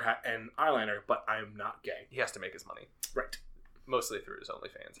vest, a bowler hat, and eyeliner, but I'm not gay. He has to make his money. Right. mostly through his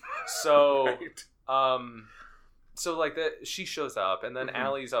OnlyFans. So, Right. so like that, she shows up, and then Mhm.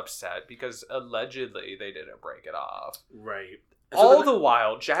 Allie's upset because allegedly they didn't break it off. Right. All the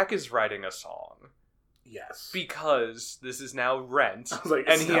while, Jack is writing a song Yes. because this is now Rent, I was like,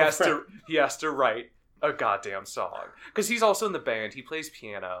 and it's he not has Rent. to he has to write a goddamn song because he's also in the band. He plays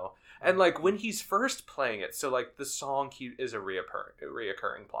piano, and like when he's first playing it, so like the song is a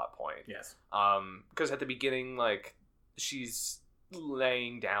reoccurring plot point. Yes. Because at the beginning, like she's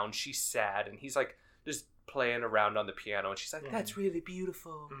laying down, she's sad, and he's like just playing around on the piano, and she's like, Mhm. "That's really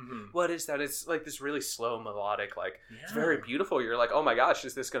beautiful. Mm-hmm. What is that?" It's like this really slow melodic, like Yeah. it's very beautiful. You're like, "Oh my gosh,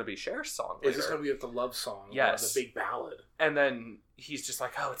 is this going to be Cher's song later?" Is this going to be like the love song? Yes. Or the big ballad? And then he's just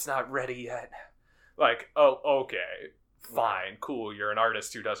like, "Oh, it's not ready yet." Like, "Oh, okay, fine, cool. You're an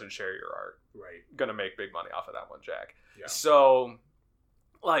artist who doesn't share your art. Right. Gonna make big money off of that one, Jack." Yeah. So,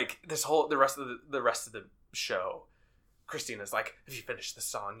 like the rest of the show, Christina's like, "Have you finished the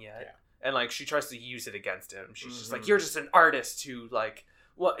song yet?" Yeah. And like she tries to use it against him. She's just like, Mhm. "You're just an artist who like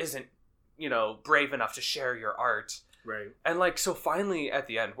isn't brave enough to share your art." Right. And like so finally at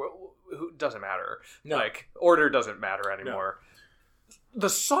the end, who doesn't matter. No. Like order doesn't matter anymore. The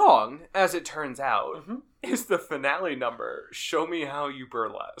song, as it turns out, Mm-hmm. is the finale number, "Show Me How You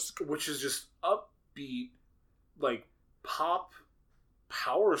Burlesque." Which is just upbeat, like pop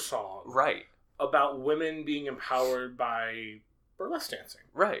power song Right. about women being empowered by burlesque dancing,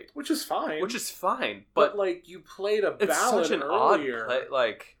 Right. which is fine. Which is fine, but but like you played a it's ballad such an earlier,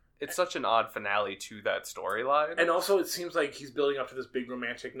 it's such an odd finale to that storyline. and also it seems like he's building up to this big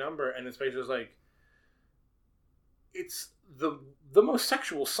romantic number, and it's basically just like it's the most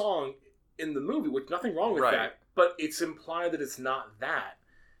sexual song in the movie, which nothing wrong with Right. that, but it's implied that it's not that,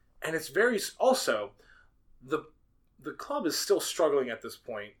 and it's very also the club is still struggling at this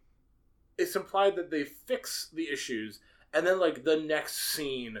point. It's implied that they fix the issues, and then like the next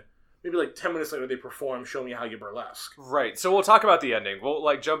scene, maybe like 10 minutes later, they perform "Show Me How You Burlesque." Right. So we'll talk about the ending. We'll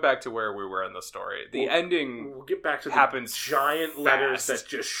like jump back to where we were in the story. The ending We'll get back to the happens giant letters fast. that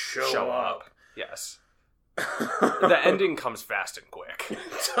just show up. Yes. The ending comes fast and quick.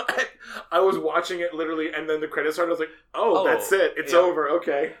 I was watching it literally, and then the credits started. I was like, "Oh, Oh, that's it. It's yeah. over.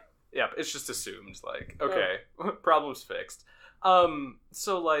 Okay." Yep, it's just assumed, like, okay, problem's fixed.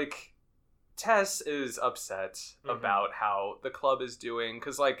 So, like, Tess is upset Mhm. about how the club is doing,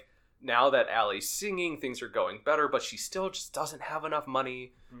 because, like, now that Allie's singing, things are going better, but she still just doesn't have enough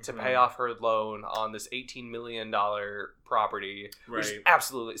money to pay off her loan on this $18 million property. Which is Right.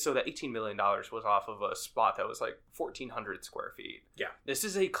 absolutely, so that $18 million was off of a spot that was, like, 1,400 square feet. Yeah. This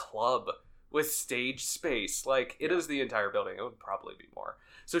is a club with stage space. Like, it is the entire building. It would probably be more.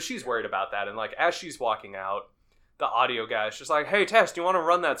 So she's worried about that, and like as she's walking out, the audio guy's just like, "Hey Tess, do you want to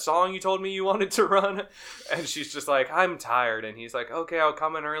run that song you told me you wanted to run?" And she's just like, "I'm tired." And he's like, "Okay, I'll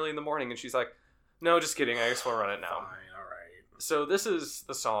come in early in the morning." And she's like, "No, just kidding. I just want to run it now." Fine, all right. So this is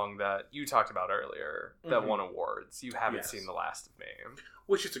the song that you talked about earlier that Mhm. won awards. You haven't Yes. seen The Last of Me.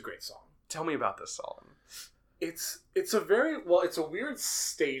 Which is a great song. Tell me about this song. It's a weird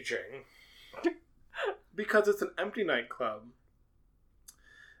staging because it's an empty nightclub,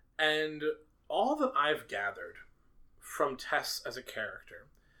 and all that I've gathered from Tess as a character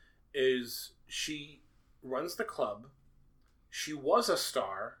is she runs the club, she was a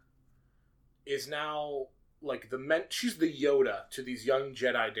star, is now like she's the Yoda to these young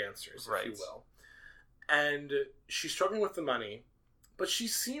Jedi dancers, Right. if you will, and she's struggling with the money, but she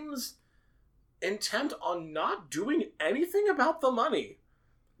seems intent on not doing anything about the money.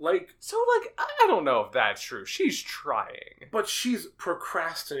 Like, So like, I don't know if that's true. She's trying. but she's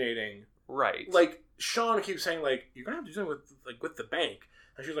procrastinating. Right. Like, Sean keeps saying, like, "You're gonna have to do something with the bank,"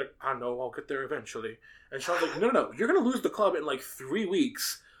 and she's like, "I know, I'll get there eventually." And Sean's like, "No, you're gonna lose the club in like 3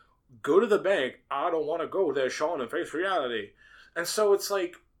 weeks. Go to the bank." "I don't want to go there, Sean, and face reality." And so it's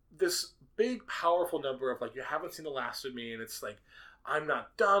like this big, powerful number of like, you haven't seen The Last of Me, and it's like, I'm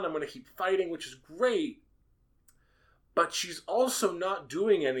not done. I'm gonna keep fighting, which is great. But she's also not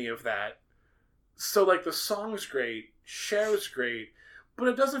doing any of that. So like, the song's great, Cher's great, but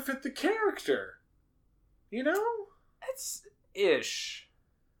it doesn't fit the character. You know? It's ish.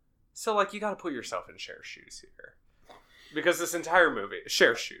 So, like, you gotta put yourself in Cher's shoes here. Because this entire movie...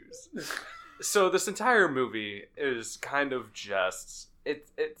 Cher's shoes. So, this entire movie is kind of just...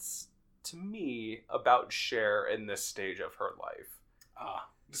 It's to me, about Cher in this stage of her life.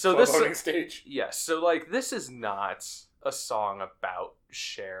 So this... voting stage. Yes, so, like, this is not a song about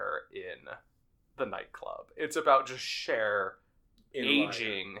Cher in the nightclub. It's about just Cher In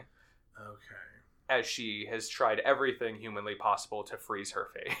aging... life. Okay. as she has tried everything humanly possible to freeze her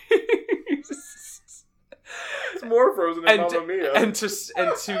face. It's more Frozen than Mamma Mia. And to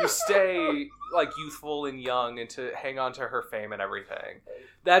stay like youthful and young and to hang on to her fame and everything.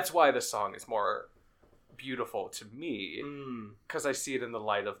 That's why the song is more beautiful to me, because I see it in the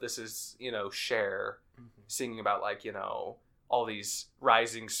light of this is, Cher singing about like, all these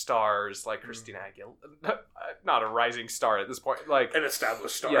rising stars like Christina Aguilera. Not a rising star at this point, like an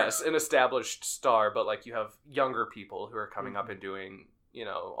established star. Yes, an established star, but like you have younger people who are coming up and doing,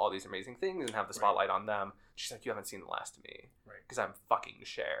 all these amazing things and have the spotlight on them. She's like, you haven't seen the last of me, right? Because I'm fucking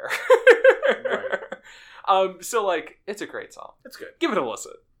Cher. Right. So like, it's a great song. It's good. Give it a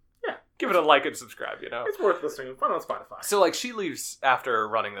listen. Yeah. Give it a like and subscribe, It's worth listening. Fun on Spotify. So like, she leaves after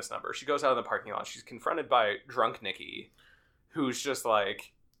running this number. She goes out in the parking lot. She's confronted by drunk Nikki, who's just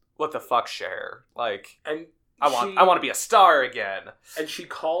like, what the fuck, Cher? Like, and I want to be a star again. And she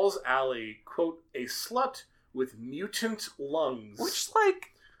calls Allie, quote, a slut with mutant lungs. Which,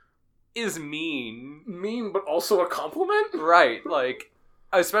 like, is mean. Mean, but also a compliment? Right, like,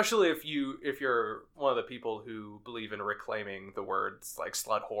 especially if you're one of the people who believe in reclaiming the words, like,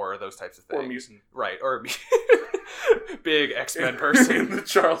 slut, whore, those types of things. Or mutant. Right, or big X-Men person. In the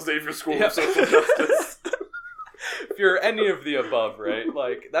Charles Xavier School of Social Justice. If you're any of the above, right?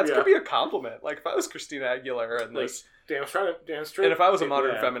 Like, that's gonna be a compliment. Like, if I was Christina Aguilera and this... Damn straight. And if I was a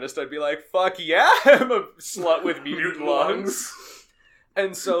modern feminist, I'd be like, fuck yeah, I'm a slut with mutant lungs.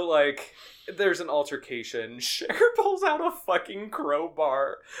 And so, like, there's an altercation. Cher pulls out a fucking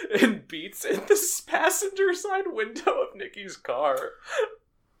crowbar and beats in the passenger side window of Nikki's car.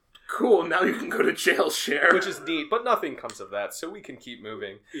 Cool, now you can go to jail, Cher. Which is neat, but nothing comes of that, so we can keep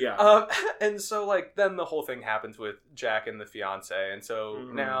moving. Yeah. And so, like, then the whole thing happens with Jack and the fiancé, and so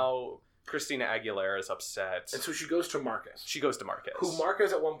now Christina Aguilera is upset. And so she goes to Marcus. Who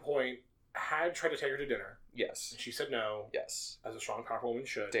Marcus at one point had tried to take her to dinner. Yes. And she said no. Yes. As a strong, powerful woman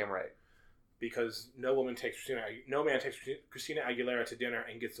should. Damn right. Because no man takes Christina Aguilera to dinner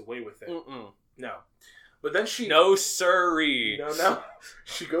and gets away with it. No. But then she... No siree. No.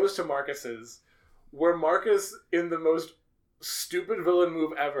 She goes to Marcus's, where Marcus, in the most stupid villain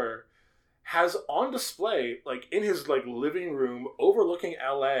move ever, has on display, like, in his, like, living room overlooking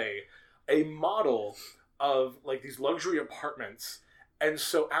LA, a model of, like, these luxury apartments. And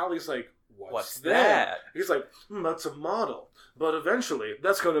so Allie's like, what's that? He's like, that's a model. But eventually,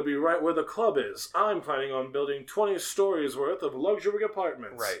 that's going to be right where the club is. I'm planning on building 20 stories worth of luxury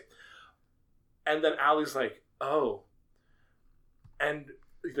apartments. Right. And then Allie's like, oh. And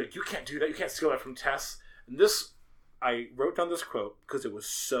he's like, you can't do that. You can't steal that from Tess. And this, I wrote down this quote because it was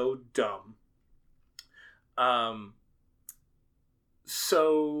so dumb.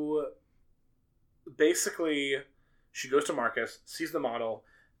 So basically, she goes to Marcus, sees the model,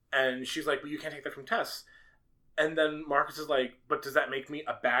 and she's like, but you can't take that from Tess. And then Marcus is like, but does that make me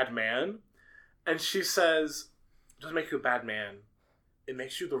a bad man? And she says, it doesn't make you a bad man. It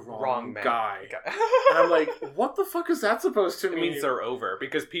makes you the wrong guy. And I'm like, what the fuck is that supposed to mean? It means they're over,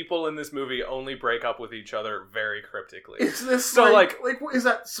 because people in this movie only break up with each other very cryptically. Is this so like is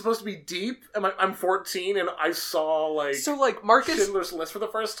that supposed to be deep? I'm 14 and I saw like Marcus Schindler's List for the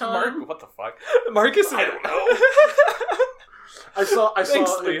first time? What the fuck? Marcus I don't know. I saw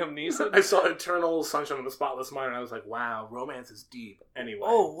Thanks, Liam Neeson. I saw Eternal Sunshine of the Spotless Mind and I was like, wow, romance is deep. Anyway.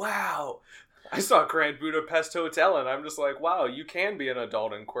 Oh wow. I saw Grand Budapest Hotel, and I'm just like, wow, you can be an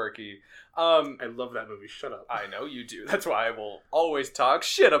adult and quirky. I love that movie. Shut up. I know you do. That's why I will always talk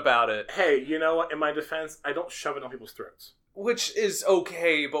shit about it. Hey, you know what? In my defense, I don't shove it on people's throats. Which is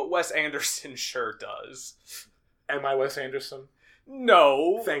okay, but Wes Anderson sure does. Am I Wes Anderson?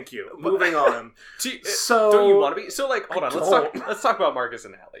 No. Thank you. Moving on. So don't you want to be? So like, hold on. Let's talk about Marcus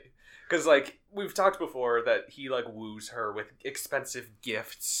and Allie. Because, like, we've talked before that he, like, woos her with expensive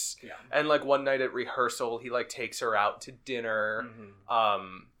gifts. Yeah. And, like, one night at rehearsal, he, like, takes her out to dinner.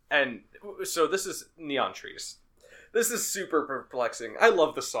 And so this is Neon Trees. This is super perplexing. I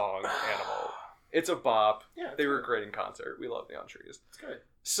love the song, Animal. It's a bop. Yeah, they were great in concert. We love Neon Trees. It's good.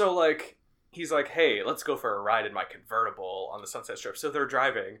 So, like, he's like, hey, let's go for a ride in my convertible on the Sunset Strip. So they're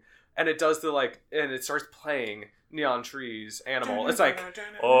driving. And it does the, like, and it starts playing Neon Trees, Animal. It's like,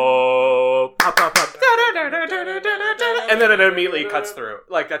 oh, pop, pop, pop, and then it immediately cuts through.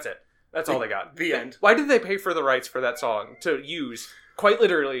 Like, that's it. That's all they got. The end. Why did they pay for the rights for that song to use quite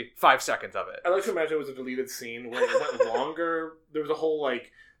literally 5 seconds of it? I like to imagine it was a deleted scene where it went longer. There was a whole,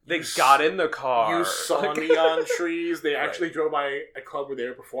 like... They got in the car. You saw Neon Trees. They actually drove by a club where they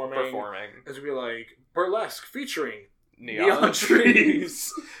were performing. It would be like, burlesque featuring Neon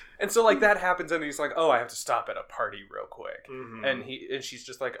Trees. And so, like, that happens, and he's like, oh, I have to stop at a party real quick. Mm-hmm. And she's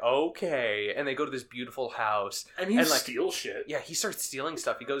just like, okay. And they go to this beautiful house. And he steals shit. Yeah, he starts stealing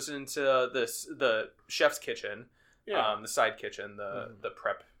stuff. He goes into the chef's kitchen, the side kitchen, the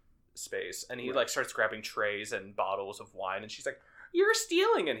prep space, and he, like, starts grabbing trays and bottles of wine, and she's like, you're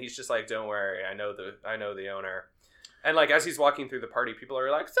stealing. And he's just like, don't worry, I know the owner. And, like, as he's walking through the party, people are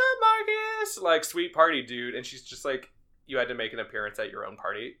like, sup, Marcus? Like, sweet party, dude. And she's just like, you had to make an appearance at your own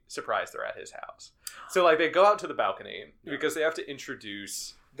party. Surprise, they're at his house. So, like, they go out to the balcony because they have to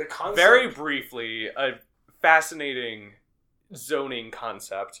introduce, the concept, very briefly, a fascinating zoning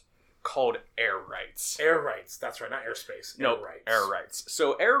concept called air rights. Air rights. That's right, not airspace. Air rights.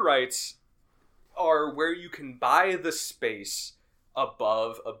 So, air rights are where you can buy the space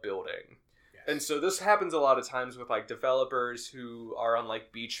above a building. And so this happens a lot of times with, like, developers who are on,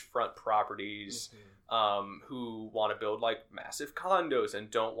 like, beachfront properties, who want to build, like, massive condos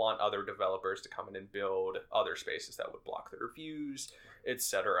and don't want other developers to come in and build other spaces that would block their views,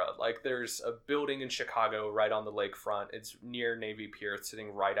 etc. Like, there's a building in Chicago right on the lakefront. It's near Navy Pier. It's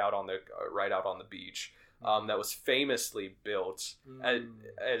sitting right out on the beach. That was famously built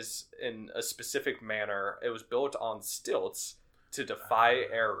as in a specific manner. It was built on stilts to defy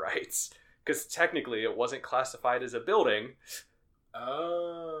air rights. Because technically it wasn't classified as a building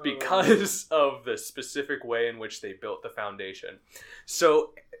because of the specific way in which they built the foundation.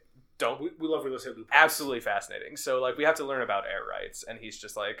 So, we love real estate loopholes. Absolutely fascinating. So, like, we have to learn about air rights. And he's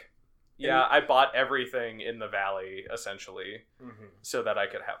just like, yeah, I bought everything in the valley, essentially, so that I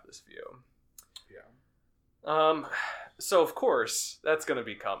could have this view. Yeah. So, of course, that's going to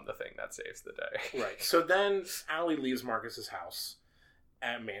become the thing that saves the day. Right. So then Allie leaves Marcus's house.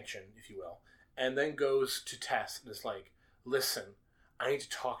 At mansion, if you will, and then goes to Tess and is like, listen, I need to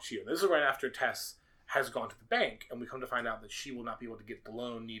talk to you. And this is right after Tess has gone to the bank, and we come to find out that she will not be able to get the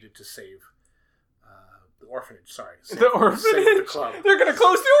loan needed to save the orphanage. Sorry. Save the club. They're going to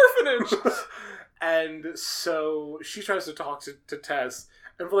close the orphanage! And so she tries to talk to Tess,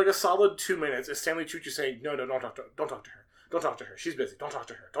 and for like a solid 2 minutes, is Stanley Tucci saying, no, don't talk to her. Don't talk to her. She's busy. Don't talk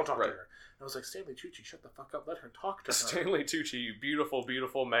to her. Don't talk to her. I was like, Stanley Tucci, shut the fuck up. Let her talk to her. Stanley Tucci, you beautiful,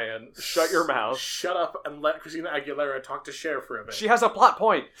 beautiful man. Shut your mouth. Shut up and let Christina Aguilera talk to Cher for a bit. She has a plot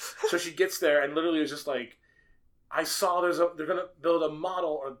point. So she gets there and literally is just like, I saw they're going to build a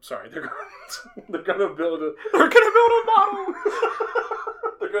model. Or, sorry, they're going to build a model.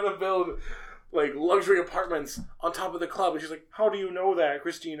 They're going to build, like, luxury apartments on top of the club. And she's like, how do you know that,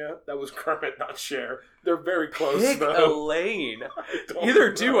 Christina? That was Kermit, not Cher. They're very close, Pick though. a lane.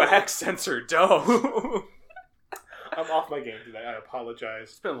 Either do accents or don't. I'm off my game today. I apologize.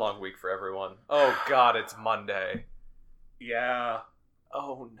 It's been a long week for everyone. Oh, God, it's Monday. Yeah.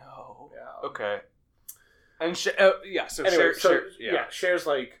 Oh, no. Yeah. Okay. And so anyway, Cher, Cher's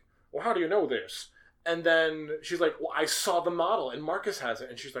like, well, how do you know this? And then she's like, well, I saw the model, and Marcus has it.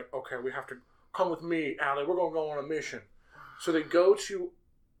 And she's like, okay, we have to come with me, Allie. We're going to go on a mission. So they go to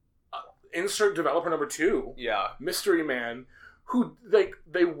insert developer number 2. Yeah. Mystery Man, who,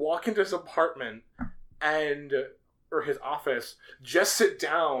 they walk into his apartment or his office, just sit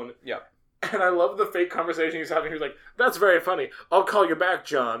down. Yeah. And I love the fake conversation he's having. He's like, that's very funny. I'll call you back,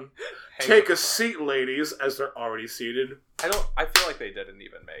 John. Take a seat, ladies, as they're already seated. I feel like they didn't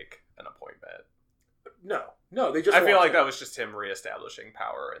even make an appointment. No, they just. I feel like that was just him reestablishing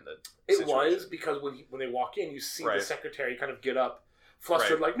power in the situation. It was because when they walk in, you see the secretary kind of get up,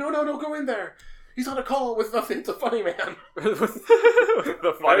 flustered, like, no, go in there. He's on a call with nothing. It's a funny man. Very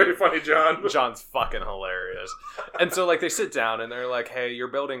funny, John. John's fucking hilarious. And so, like, they sit down and they're like, hey, you're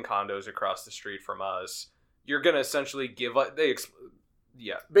building condos across the street from us. You're going to essentially give up.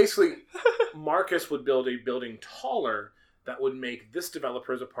 Basically, Marcus would build a building taller that would make this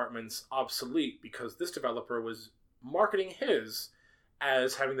developer's apartments obsolete because this developer was marketing his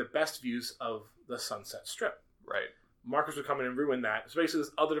as having the best views of the Sunset Strip. Right. Marcus would come in and ruin that. So basically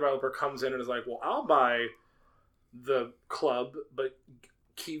this other developer comes in and is like, well, I'll buy the club, but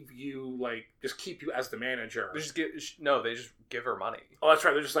keep you as the manager. They just give her money. Oh, that's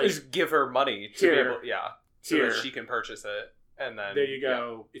right. They're just like, they just give her money to be able, so that she can purchase it. And then there you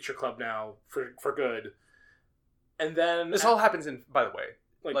go. It's your club now for good. And then this all happens in, by the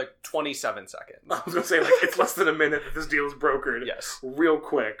way, like 27 seconds. I was gonna say, like, it's less than a minute that this deal is brokered. Yes, real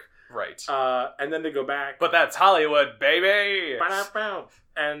quick. Right. And then they go back. But that's Hollywood, baby.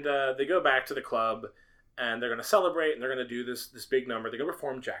 And they go back to the club, and they're gonna celebrate, and they're gonna do this big number. They're gonna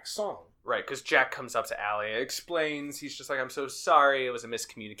perform Jack's song. Right, because Jack comes up to Allie, explains, he's just like, I'm so sorry, it was a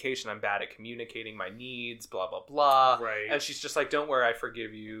miscommunication, I'm bad at communicating my needs, blah, blah, blah. Right. And she's just like, don't worry, I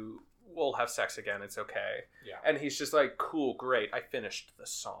forgive you. we'll have sex again. It's okay. Yeah. And he's just like, cool, great. I finished the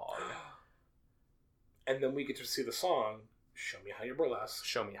song. And then we get to see the song, Show Me How You Burlesque.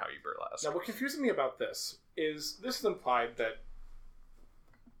 Show me how you burlesque. Now, what confuses me about this is implied that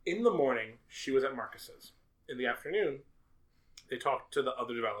in the morning, she was at Marcus's. In the afternoon, they talked to the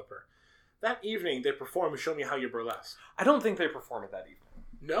other developer. That evening, they performed Show Me How You Burlesque. I don't think they perform it that evening.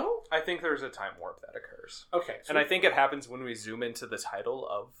 No? I think there's a time warp that occurs. Okay. So and I think it happens when we zoom into the title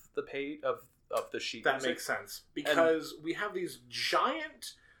of the page of the sheet that music. makes sense. Because we have these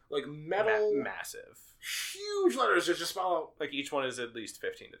giant, like, metal... massive. Huge letters that just spell out... Like, each one is at least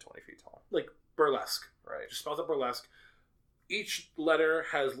 15 to 20 feet tall. Like, burlesque. Right. Just spells out burlesque. Each letter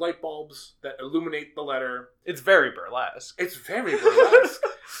has light bulbs that illuminate the letter. It's very burlesque. It's very burlesque.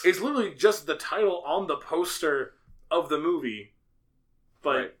 It's literally just the title on the poster of the movie,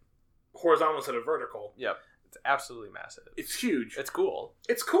 but horizontal instead of vertical. Yep. It's absolutely massive. It's huge. It's cool.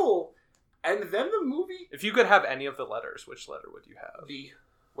 It's cool. And then the movie... If you could have any of the letters, which letter would you have? B.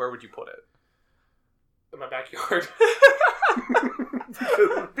 Where would you put it? In my backyard.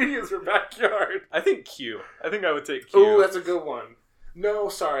 Because B is for backyard. I think Q. I think I would take Q. Ooh, that's a good one. No,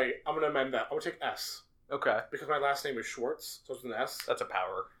 sorry. I'm going to amend that. I would take S. Okay. Because my last name is Schwartz, so it's an S. That's a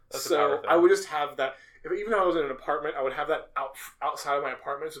power. That's so a power thing. I would just have that. Even though I was in an apartment, I would have that outside of my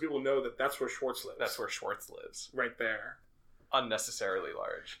apartment so people know that that's where Schwartz lives. That's where Schwartz lives. Right there. Unnecessarily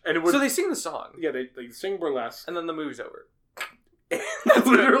large. And it would, so they sing the song. Yeah, they sing burlesque. And then the movie's over.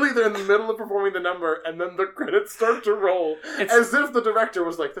 Literally, they're in the middle of performing the number, and then the credits start to roll, as if the director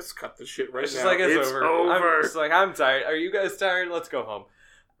was like, "Let's cut this shit right it's now. Just like, it's over. over." I'm just like, I'm tired. Are you guys tired? Let's go home.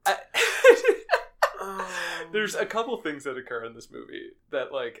 There's a couple things that occur in this movie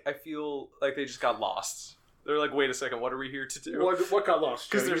that, like, I feel like they just got lost. They're like, wait a second, what are we here to do? What got lost?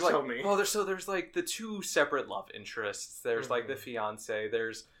 Because there's like, tell me. well, there's like the two separate love interests. There's like the fiance.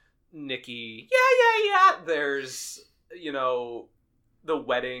 There's Nikki. Yeah. There's, you know, the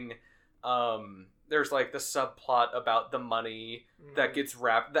wedding. There's like the subplot about the money that gets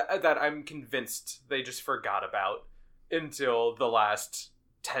wrapped that I'm convinced they just forgot about until the last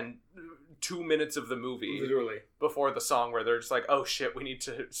 2 minutes of the movie. Literally. Before the song, where they're just like, oh shit, we need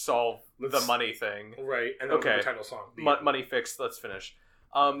to solve the money thing. Right. And then the title song. Money fixed, let's finish.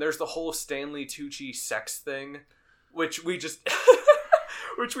 There's the whole Stanley Tucci sex thing, which we just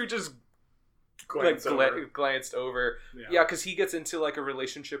glanced over. Yeah, because he gets into like a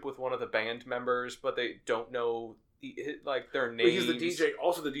relationship with one of the band members, but they don't know their names. But he's the DJ,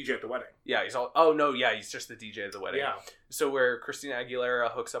 also the DJ at the wedding. Yeah, he's just the DJ at the wedding. Yeah. So where Christina Aguilera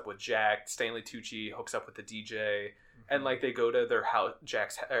hooks up with Jack, Stanley Tucci hooks up with the DJ, and like they go to their house,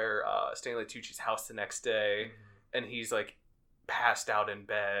 Stanley Tucci's house the next day, and he's like passed out in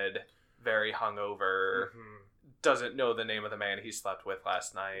bed, very hungover. Doesn't know the name of the man he slept with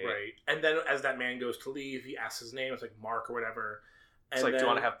last night. Right. And then as that man goes to leave, he asks his name. It's like Mark or whatever. And it's like, do you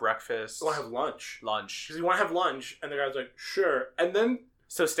want to have breakfast? I want to have lunch. Lunch. Because you want to have lunch. And the guy's like, sure. And then...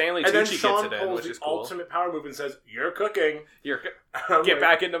 So Stanley Tucci gets it in, which is cool. Ultimate power move and says, you're cooking. Get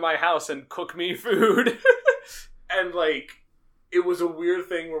back into my house and cook me food. And like, it was a weird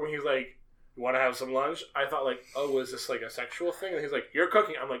thing where when he's like, you want to have some lunch? I thought like, oh, was this like a sexual thing? And he's like, you're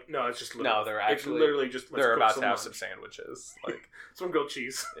cooking. I'm like, no, it's just literally. No, they're actually. It's literally just. They're about to have some sandwiches, like some grilled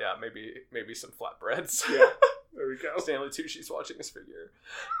cheese. Yeah, maybe some flatbreads. Yeah, there we go. Stanley Tucci's watching his figure,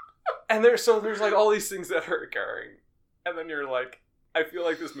 and there's like all these things that are occurring, and then you're like, I feel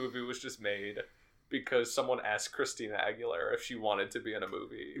like this movie was just made because someone asked Christina Aguilera if she wanted to be in a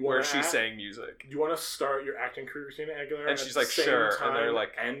movie where she sang music. You want to start your acting career, Christina Aguilera? And she's like, sure. And they're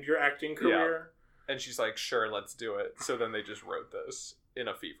like, end your acting career? Yeah. And she's like, sure, let's do it. So then they just wrote this in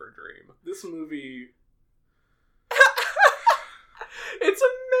a fever dream. This movie... It's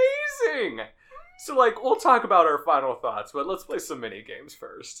amazing! So, like, we'll talk about our final thoughts, but let's play some mini games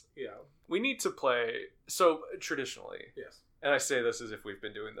first. Yeah. We need to play... So, traditionally... Yes. And I say this as if we've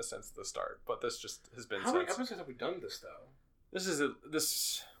been doing this since the start, but this just has been How many episodes have we done this, though?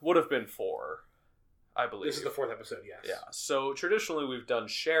 This would have been 4, I believe. This is the 4th episode, yes. Yeah. So traditionally we've done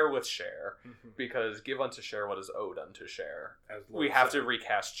share with share, because give unto share what is owed unto share. We have to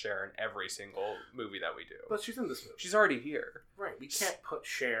recast Cher in every single movie that we do. But she's in this movie. She's already here. Right. We can't put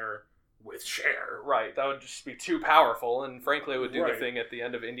Cher with Cher. Right. That would just be too powerful, and frankly it would do the thing at the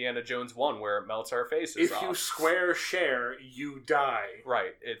end of Indiana Jones 1 where it melts our faces off. If you square Cher, you die.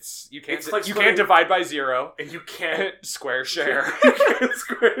 Right. You can't divide by 0. And you can't square Cher. You can't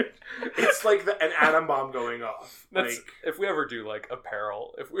square. It's like an atom bomb going off. If we ever do like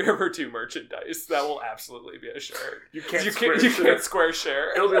apparel, if we ever do merchandise, that will absolutely be a shirt. You can't square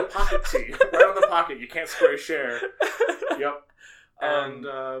Cher. It'll be a pocket tee. Right on the pocket. You can't square Cher. Yep.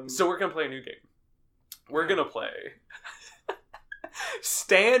 So we're gonna play a new game. We're gonna play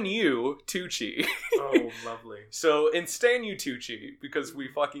Stan You Tucci. Oh, lovely. So in Stan You Tucci, because we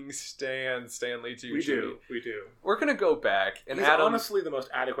fucking stan Stanley Tucci. We do. We're gonna go back and he's Adam, honestly the most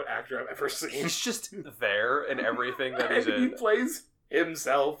adequate actor I've ever seen. he's just there in everything that he's And in. he plays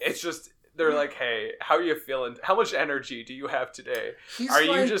himself. It's just they're like, hey, how are you feeling? How much energy do you have today? He's Are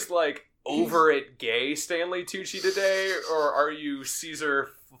you like- just like over it gay Stanley Tucci today, or are you Caesar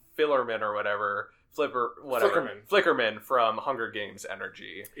Fillerman or whatever? Flickerman from Hunger Games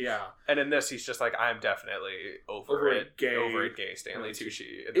energy. Yeah. And in this, he's just like, I'm definitely over it gay Stanley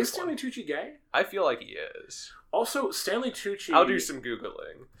Tucci. in Is this one. Stanley Tucci gay? I feel like he is. Also, Stanley Tucci... I'll do some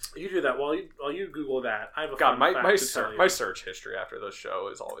Googling. You do that. While you Google that, I have a God, fun fact to tell you. my search history after this show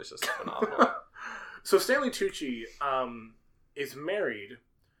is always just phenomenal. So Stanley Tucci is married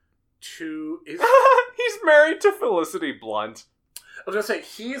to... He's married to Felicity Blunt. I was going to say,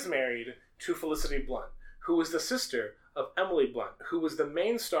 he is married to Felicity Blunt, who was the sister of Emily Blunt, who was the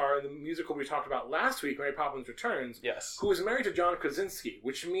main star in the musical we talked about last week, Mary Poppins Returns, Yes. who was married to John Krasinski,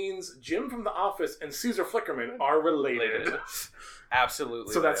 which means Jim from The Office and Caesar Flickerman are related.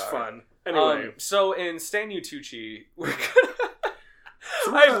 Absolutely. So that's they are. fun. Anyway. So in Stan You Tucci, we're gonna...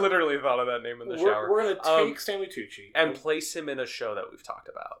 I literally thought of that name in the shower. We're going to take Stanley Tucci and place him in a show that we've talked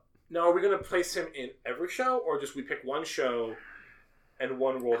about. Now, are we going to place him in every show, or just we pick one show and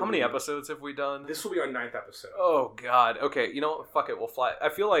one role? How many episodes have we done? This will be our 9th episode. Oh, God. Okay, you know what? Fuck it. We'll fly. I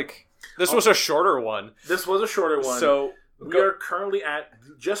feel like this was a shorter one. This was a shorter one. So we are currently at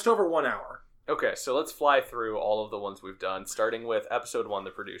just over 1 hour. Okay, so let's fly through all of the ones we've done, starting with episode 1, The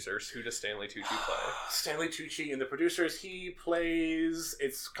Producers. Who does Stanley Tucci play? Stanley Tucci in The Producers, he plays,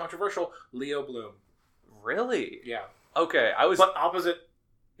 it's controversial, Leo Bloom. Really? Yeah. Okay, But opposite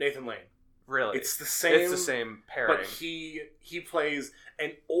Nathan Lane. Really? It's the same pairing. But he plays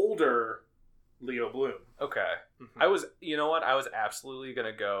an older Leo Bloom. Okay. Mm-hmm. I was absolutely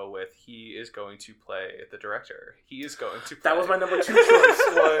going to go with he is going to play the director. He is going to play. That was my number 2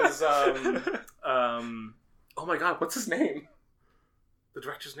 choice oh my god, what's his name? The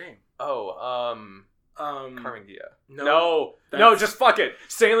director's name. Carmen Gia. No, No, just fuck it.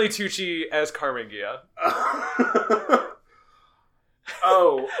 Stanley Tucci as Carmen Gia.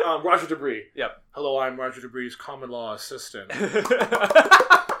 Roger Debris. Yep. Hello, I'm Roger Debris' common law assistant.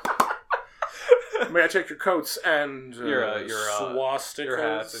 May I take your coats and your swastikas? Your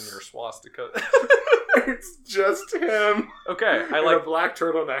hats and your swastika. It's just him. Okay, I like a black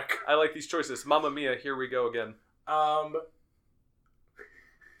turtleneck. I like these choices. Mamma Mia, here we go again.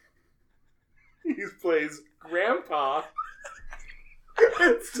 He plays Grandpa.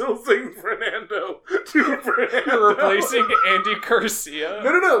 And still sings Fernando to Fernando. You're replacing Andy Garcia?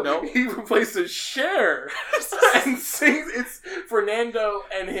 No. He replaces Cher and sings. It's Fernando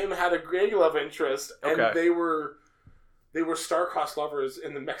and him had a great love interest, and they were star-crossed lovers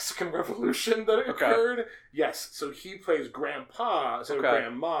in the Mexican Revolution that occurred. Yes, so he plays Grandpa instead of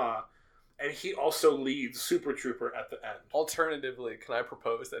Grandma, and he also leads Super Trooper at the end. Alternatively, can I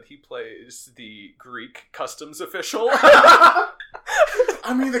propose that he plays the Greek customs official?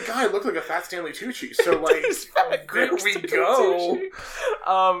 I mean, the guy looked like a fat Stanley Tucci, so like, there we go.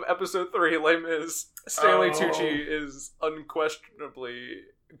 Episode 3, Les Mis. Stanley Tucci is unquestionably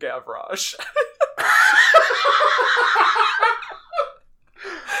Gavroche.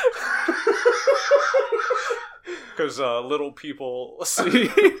 Because little people see.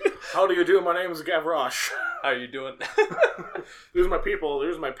 How do you do? My name is Gavroche. How are you doing? There's my people.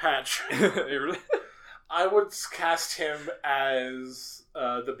 There's my patch. I would cast him as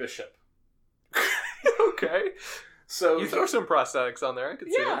the bishop. Okay. So you throw some prosthetics on there. I could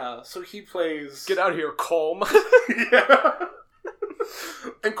see it. Yeah. So he plays. Get out of here, Colm. Yeah.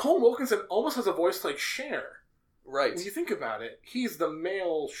 And Colm Wilkinson almost has a voice like Cher. Right. When you think about it, he's the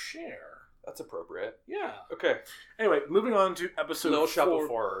male Cher. That's appropriate. Yeah. Okay. Anyway, moving on to episode Little 4. Shop of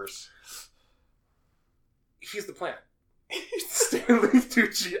Horrors. He's the plant. Stanley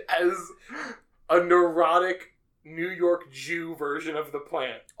Tucci as a neurotic New York Jew version of the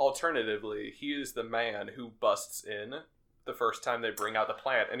plant. Alternatively, he is the man who busts in the first time they bring out the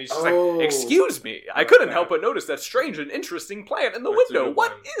plant, and he's just like, "Excuse me, I couldn't help but notice that strange and interesting plant in the window.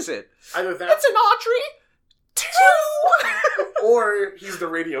 What is it? Either that, it's an Audrey 2, or he's the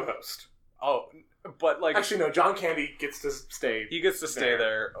radio host. Oh, but like, actually, no. John Candy gets to stay. He gets to stay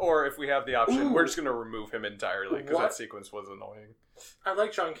there, or if we have the option, we're just going to remove him entirely because that sequence was annoying. I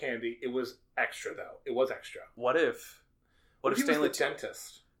like John Candy. It was extra, though. It was extra. What if he Stanley was the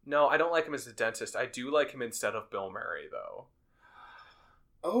dentist? No, I don't like him as the dentist. I do like him instead of Bill Murray, though.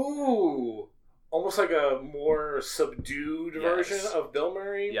 Oh, almost like a more subdued version of Bill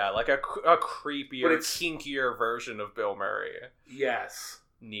Murray. Yeah, like a creepier, But it's- kinkier version of Bill Murray. Yes.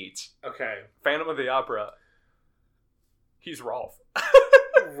 Neat. Okay. Phantom of the Opera. He's Rolf.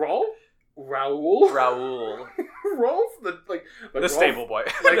 Rolf? Raoul? Raoul. Rolf? The The stable boy.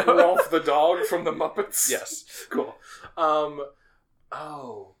 Like Rolf the dog from the Muppets? Yes. Cool.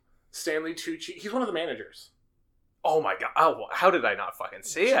 Stanley Tucci. He's one of the managers. Oh my god. Oh, how did I not fucking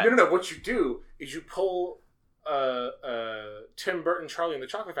see it? No. What you do is you pull Tim Burton, Charlie and the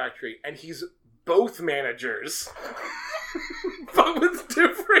Chocolate Factory, and he's both managers, but with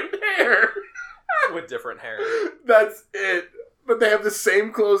different hair. With different hair. That's it. But they have the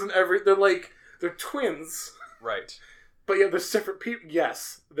same clothes and they're twins. Right. But yeah, they're separate people.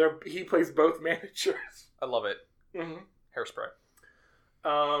 Yes, he plays both managers. I love it. Mm-hmm. Hairspray.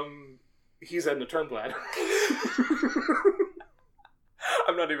 He's Edna Turnblad.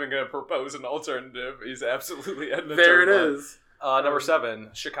 I'm not even going to propose an alternative. He's absolutely Edna There Turnblad. it is. Number 7,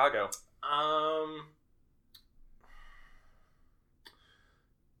 Chicago.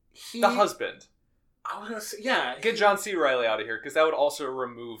 The husband. I was gonna say, yeah. Get John C. Reilly out of here, because that would also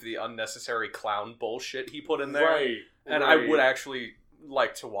remove the unnecessary clown bullshit he put in there. Right. And I would actually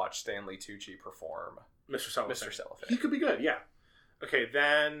like to watch Stanley Tucci perform Mr. Cellophane. Mr. Cellophane. He could be good, yeah. Okay,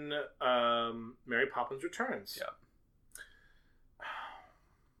 then Mary Poppins Returns. Yeah.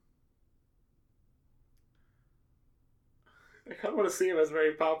 I kind of want to see him as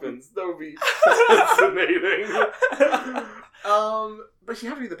Mary Poppins. That would be fascinating. But you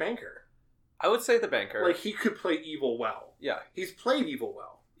have to be the banker. I would say the banker. Like, he could play evil well. Yeah. He's played evil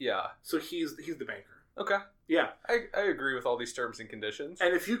well. Yeah. So he's the banker. Okay. Yeah. I agree with all these terms and conditions.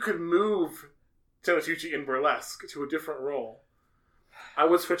 And if you could move Stanley Tucci in Burlesque to a different role, I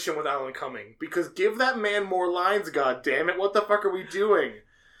would switch him with Alan Cumming. Because give that man more lines, God damn it! What the fuck are we doing?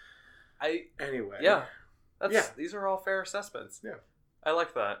 Anyway. Yeah. These are all fair assessments. Yeah. I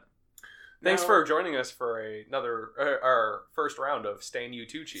like that. Thanks for joining us for another our first round of Stan You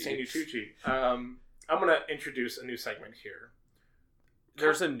Tucci. Stan You Tucci. I'm going to introduce a new segment here.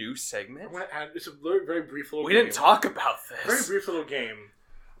 There's a new segment? I'm going to add, it's a very, very brief little game. We didn't talk about this. Very brief little game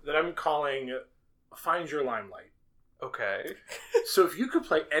that I'm calling Find Your Limelight. Okay. So if you could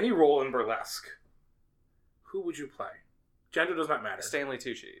play any role in Burlesque, who would you play? Gender does not matter. Stanley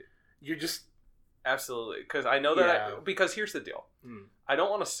Tucci. You just... Absolutely. Because I know that... because here's the deal. I don't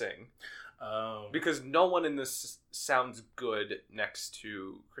want to sing. Because no one in this sounds good next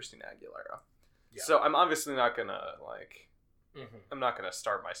to Christina Aguilera. Yeah. So I'm obviously not going to, I'm not going to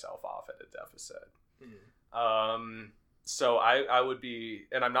start myself off at a deficit. So I would be...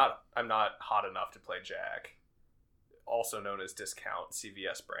 And I'm not hot enough to play Jack. Also known as Discount,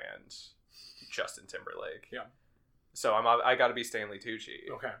 CVS brand, Justin Timberlake. Yeah. So I got to be Stanley Tucci.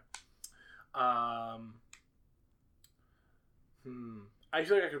 Okay. I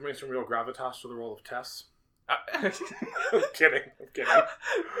feel like I could bring some real gravitas to the role of Tess. I'm kidding.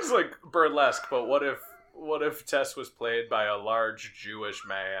 It's like burlesque, but what if Tess was played by a large Jewish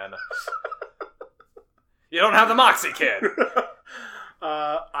man? You don't have the moxie, kid.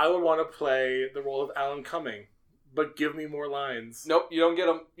 I would want to play the role of Alan Cumming. But give me more lines. Nope, you don't get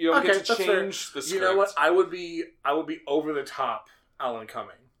them. You don't get to change the script. You know what? I would be over the top Alan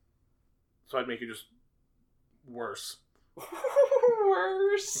Cumming. So I'd make it just worse.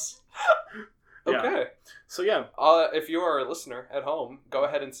 Worse. Yeah. Okay. So yeah. If you are a listener at home, go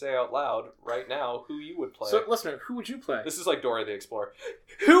ahead and say out loud right now who you would play. So listener, who would you play? This is like Dora the Explorer.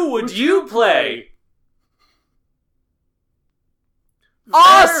 Who would you play?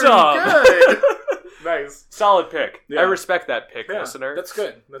 Awesome. Very good. Nice. Solid pick. Yeah. I respect that pick, yeah, listener. That's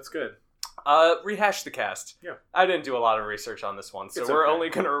good. That's good. Rehash the cast. Yeah. I didn't do a lot of research on this one, so It's we're okay. only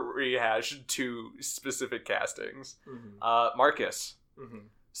going to rehash 2 specific castings. Mm-hmm. Marcus. Mm-hmm.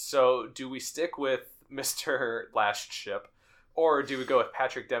 So, do we stick with Mr. Last Ship, or do we go with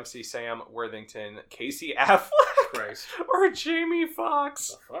Patrick Dempsey, Sam Worthington, Casey Affleck, Christ. or Jamie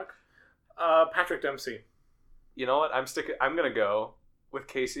Foxx? The fuck? Patrick Dempsey. You know what? I'm going to go with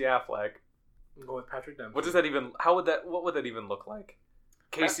Casey Affleck. Go with Patrick Dempsey. What does that even? What would that even look like?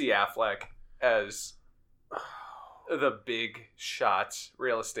 Casey Affleck as the big shot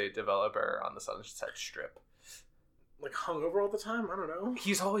real estate developer on the Sunset Strip. Like hungover all the time? I don't know.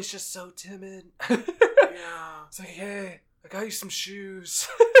 He's always just so timid. Yeah. It's like, hey, I got you some shoes.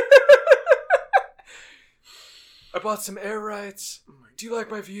 I bought some air rights. Do you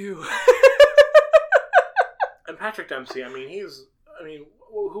like my view? And Patrick Dempsey,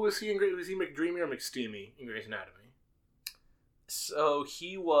 who is he in Grey's? Was he McDreamy or McSteamy in Grey's Anatomy? So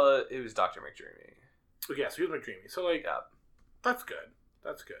it was Dr. McDreamy. Oh, yeah, so he was McDreamy. So, Yeah. that's good.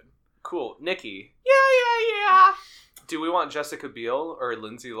 That's good. Cool. Nikki. Yeah. Do we want Jessica Biel or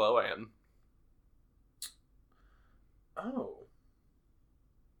Lindsay Lohan? Oh.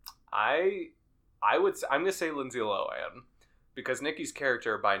 I'm gonna say Lindsay Lohan because Nikki's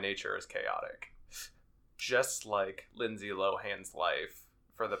character by nature is chaotic, just like Lindsay Lohan's life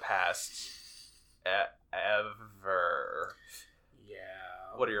for the past ever.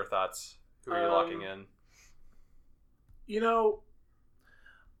 Yeah. What are your thoughts? Who are you locking in?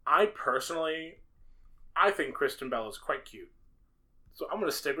 I think Kristen Bell is quite cute. So I'm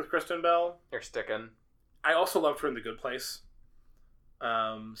going to stick with Kristen Bell. You're sticking. I also loved her in The Good Place.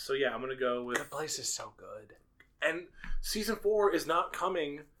 So yeah, I'm going to go with... Good Place is so good. And season 4 is not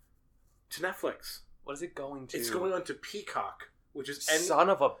coming to Netflix. What is it going to? It's going on to Peacock, which is... Son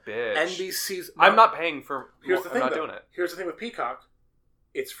of a bitch. NBC's... I'm not paying for... Here's the thing, I'm not though. doing it. Here's the thing with Peacock.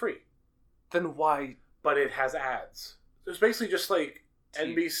 It's free. Then why... But it has ads. It's basically just like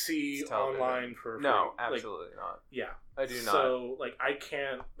NBC online for free. No, absolutely not. Yeah. I do not. So, I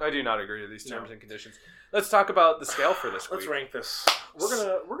can't... I do not agree to these terms and conditions. Let's talk about the scale for this week. Let's rank this.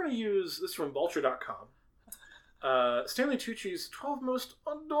 We're gonna use this from Vulture.com. Stanley Tucci's 12 most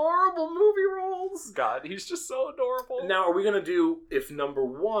adorable movie roles. God, he's just so adorable. Now, are we gonna do if number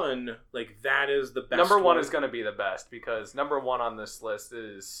one, that is the best? Number one is gonna be the best because number one on this list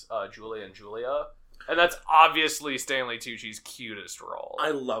is Julia and Julia, and that's obviously Stanley Tucci's cutest role.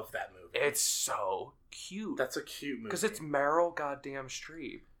 I love that movie. It's so cute. That's a cute movie because it's Meryl goddamn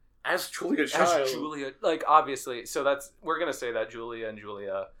Streep as Julia Child. As Julia, obviously. So we're gonna say that Julia and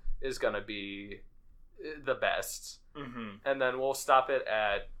Julia is gonna be the best, and then we'll stop it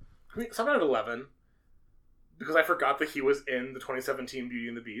at... Something at 11, because I forgot that he was in the 2017 Beauty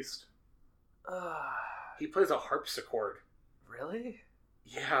and the Beast. He plays a harpsichord. Really?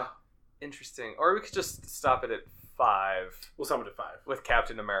 Yeah. Interesting. Or we could just stop it at 5. We'll stop it at 5. With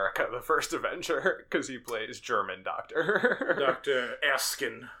Captain America, the First Avenger, because he plays German Doctor. Dr.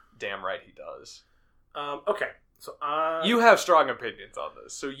 Erskine. Damn right he does. Okay, so you have strong opinions on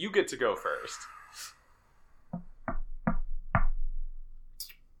this, so you get to go first.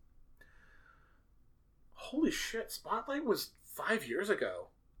 Holy shit, Spotlight was 5 years ago.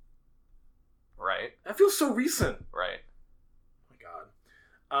 Right. That feels so recent. Right. Oh my god.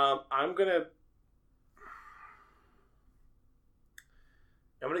 I'm gonna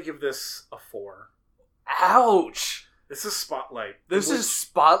give this a 4. Ouch! This is Spotlight. This is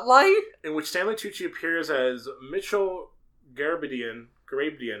Spotlight? In which Stanley Tucci appears as Mitchell Garabedian.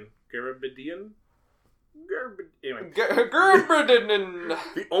 Anyway.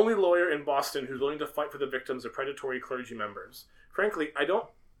 The only lawyer in Boston who's willing to fight for the victims of predatory clergy members. Frankly, I don't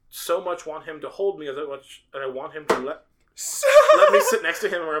so much want him to hold me as I want him to let me sit next to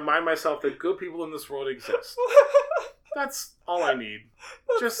him and remind myself that good people in this world exist. That's all I need.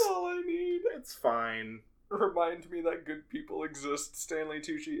 That's all I need. It's fine. Remind me that good people exist, Stanley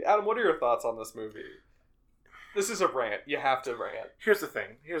Tucci. Adam, what are your thoughts on this movie? This is a rant. You have to rant. Here's the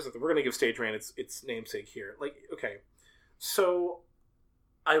thing. We're going to give Stage Rant its namesake here. Okay. So,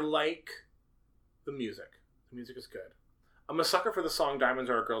 I like the music. The music is good. I'm a sucker for the song Diamonds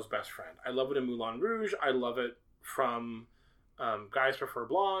Are a Girl's Best Friend. I love it in Moulin Rouge. I love it from Guys Prefer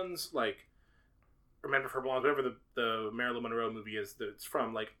Blondes. Or Men Prefer Blondes, whatever the Marilyn Monroe movie is that it's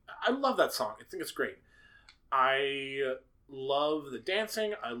from. I love that song. I think it's great. I love the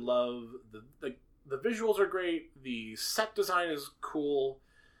dancing. I love the visuals are great. The set design is cool.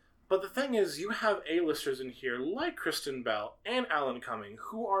 But the thing is, you have A-listers in here like Kristen Bell and Alan Cumming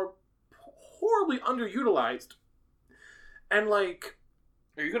who are horribly underutilized. And are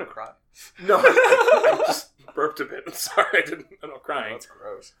you gonna cry? No, I just burped a bit. I'm sorry, I'm not crying. Oh, that's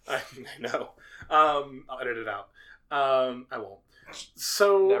gross. I know. I'll edit it out. I won't.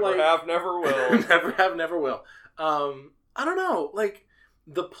 So never have, never will. Never have, never will. I don't know.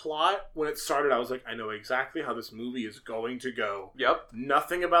 The plot, when it started, I was like, I know exactly how this movie is going to go. Yep.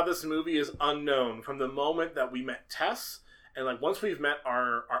 Nothing about this movie is unknown. From the moment that we met Tess, and once we've met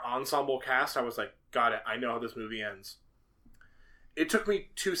our ensemble cast, I was like, got it. I know how this movie ends. It took me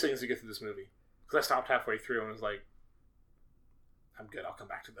 2 seconds to get through this movie. Because I stopped halfway through and was like, I'm good, I'll come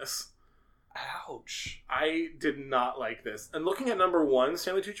back to this. Ouch. I did not like this. And looking at number 1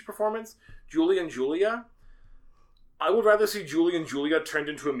 Stanley Tucci performance, Julia and Julia, I would rather see Julia and Julia turned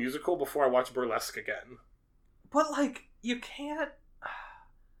into a musical before I watch Burlesque again. But, you can't...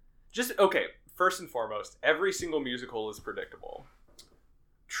 Okay, first and foremost, every single musical is predictable.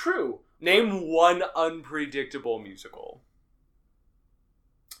 True. Name one unpredictable musical.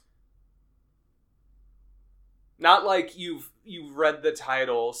 Not you've read the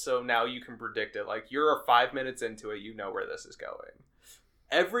title, so now you can predict it. You're 5 minutes into it, you know where this is going.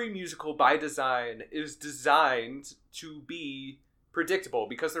 every musical by design is designed to be predictable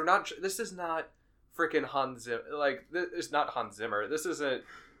because they're not. This is not freaking Hans Zimmer. Like, this is not Hans Zimmer. This isn't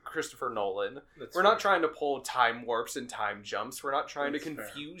Christopher Nolan. We're not trying to pull time warps and time jumps. We're not trying to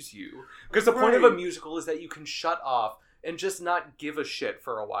confuse you. Because the point of a musical is that you can shut off and just not give a shit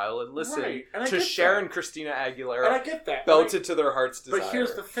for a while and listen to Cher and Christina Aguilera. And I get that. Belted to their heart's desire. But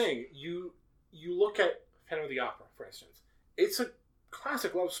here's the thing. You look at Phantom of the Opera, for instance. It's a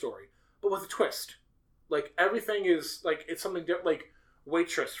classic love story, but with a twist. Like, everything is, like, it's something different. Like,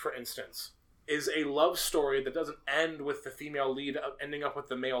 Waitress, for instance, is a love story that doesn't end with the female lead ending up with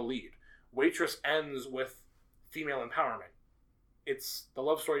the male lead. Waitress ends with female empowerment. It's the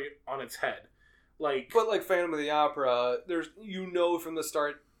love story on its head. But like Phantom of the Opera, there's from the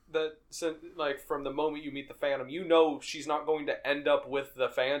start that, like, from the moment you meet the Phantom, she's not going to end up with the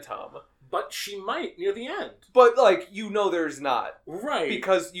Phantom. But she might near the end. But, like, there's not. Right.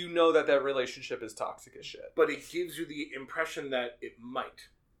 Because that relationship is toxic as shit. But it gives you the impression that it might.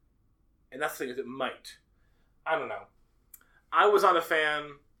 And that's the thing, is it might. I don't know. I was not a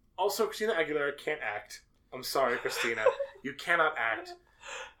fan. Also, Christina Aguilera can't act. I'm sorry, Christina. You cannot act.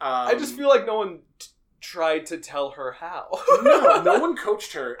 I just feel like no one tried to tell her how. No one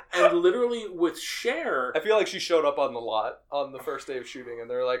coached her. And literally with Cher, I feel like she showed up on the lot on the first day of shooting, and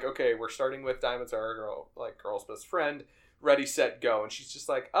they're like, "Okay, we're starting with Diamonds Are Our girl's best friend. Ready, set, go." And she's just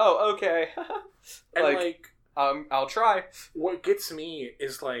like, "Oh, okay." And I'll try. What gets me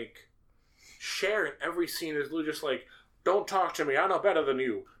is, like, Cher in every scene is literally just like, "Don't talk to me. I know better than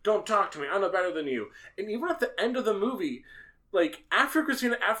you. Don't talk to me. I know better than you." And even at the end of the movie, like, after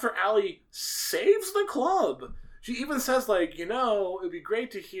Allie saves the club, she even says, like, it'd be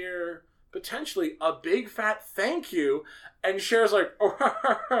great to hear, potentially, a big fat thank you. And Cher's like,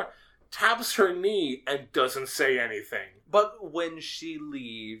 taps her knee and doesn't say anything. But when she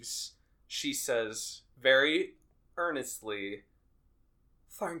leaves, she says very earnestly,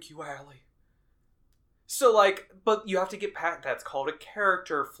 "Thank you, Allie." So, like, but you have to get past, that's called a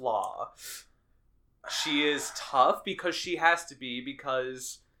character flaw. She is tough because she has to be,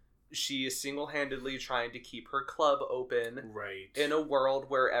 because she is single-handedly trying to keep her club open. Right. In a world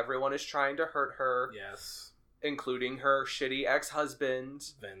where everyone is trying to hurt her. Yes. Including her shitty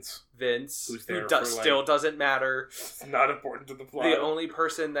ex-husband. Vince. Who's there still doesn't matter. It's not important to the plot. The only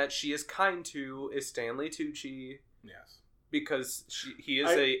person that she is kind to is Stanley Tucci. Yes. Because he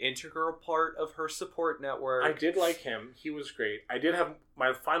is an integral part of her support network. I did like him. He was great. I did have...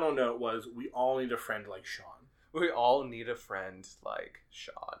 My final note was, we all need a friend like Sean. We all need a friend like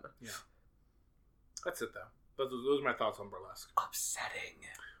Sean. Yeah. That's it, though. Those are my thoughts on Burlesque. Upsetting.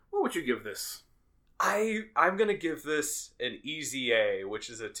 What would you give this? I'm going to give this an easy A, which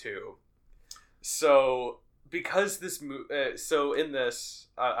is a 2. So... Because this so in this,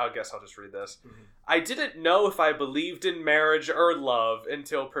 I guess I'll just read this. Mm-hmm. I didn't know if I believed in marriage or love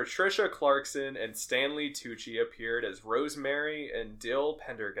until Patricia Clarkson and Stanley Tucci appeared as Rosemary and Dill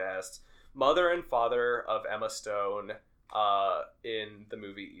Pendergast, mother and father of Emma Stone, in the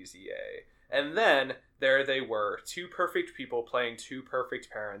movie Easy A. And then there they were, two perfect people playing two perfect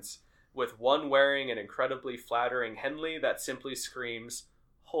parents, with one wearing an incredibly flattering Henley that simply screams,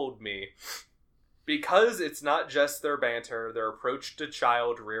 "Hold me." Because it's not just their banter, their approach to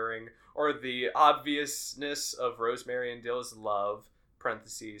child rearing, or the obviousness of Rosemary and Dill's love,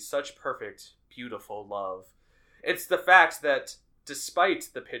 parentheses, such perfect, beautiful love. It's the fact that, despite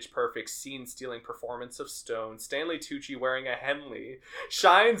the pitch-perfect scene-stealing performance of Stone, Stanley Tucci wearing a Henley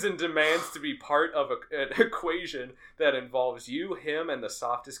shines and demands to be part of an equation that involves you, him, and the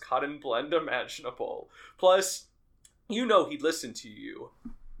softest cotton blend imaginable. Plus, he'd listen to you.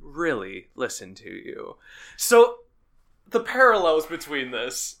 Really listen to you. So, the parallels between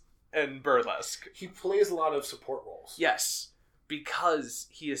this and Burlesque. He plays a lot of support roles. Yes, because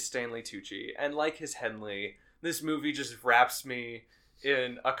he is Stanley Tucci. And like his Henley, this movie just wraps me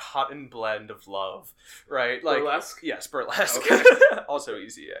in a cotton blend of love. Right? Like, Burlesque? Yes, Burlesque. Okay. Also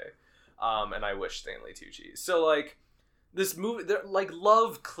Easy A. And I wish Stanley Tucci. So, like, this movie, like,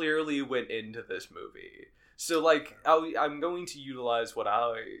 love clearly went into this movie. So, like, I'm going to utilize what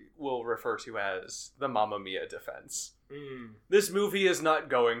I will refer to as the Mamma Mia defense. Mm. This movie is not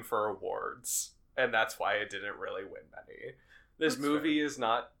going for awards, and that's why it didn't really win many. This movie is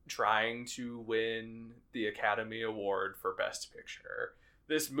not trying to win the Academy Award for Best Picture.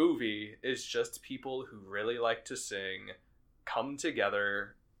 This movie is just people who really like to sing come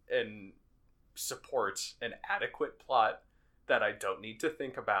together and support an adequate plot that I don't need to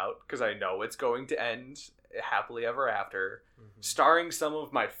think about, because I know it's going to end happily ever after, starring some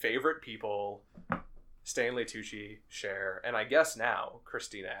of my favorite people, Stanley Tucci, Cher, and I guess now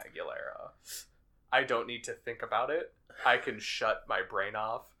Christina Aguilera. I don't need to think about it. I can shut my brain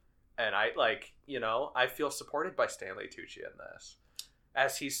off, and I feel supported by Stanley Tucci in this.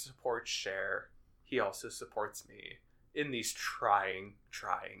 As he supports Cher, he also supports me in these trying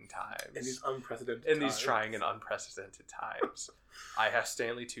times. In these unprecedented In times. these trying and unprecedented times. I have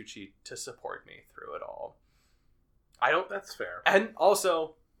Stanley Tucci to support me through it all. That's fair. And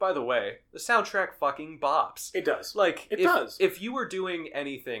also, by the way, the soundtrack fucking bops. It does. Like, It does. If you were doing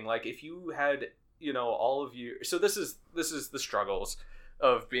anything, like if you had, all of you. So this is the struggles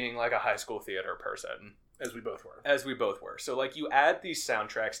of being like a high school theater person. As we both were. So like you add these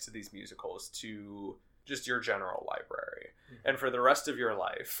soundtracks to these musicals to just your general library. And for the rest of your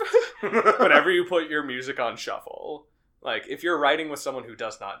life, whenever you put your music on shuffle, like if you're riding with someone who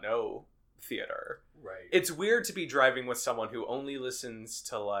does not know theater, right. it's weird to be driving with someone who only listens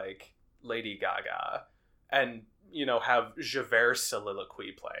to like Lady Gaga and have Javert's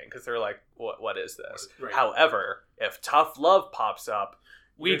soliloquy playing because they're like, what is this? Right. However, if Tough Love pops up,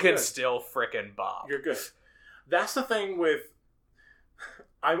 we You're can good. still frickin' bop. You're good. That's the thing with...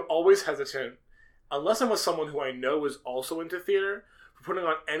 I'm always hesitant, unless I'm with someone who I know is also into theater, for putting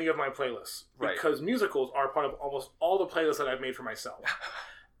on any of my playlists. Right. Because musicals are part of almost all the playlists that I've made for myself.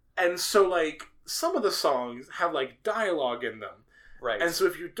 And so, like, some of the songs have, like, dialogue in them. Right. And so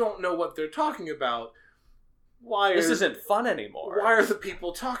if you don't know what they're talking about, This isn't fun anymore. Why are the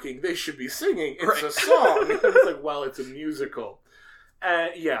people talking? They should be singing. It's Right. a song. It's like, well, it's a musical.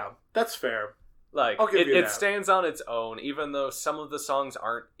 Yeah, that's fair. Like, I'll give you it that. stands on its own, even though some of the songs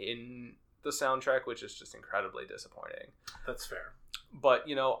aren't in the soundtrack, which is just incredibly disappointing. That's fair. But,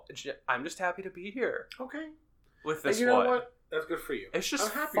 I'm just happy to be here Okay. with this And you know one. what? That's good for you. It's just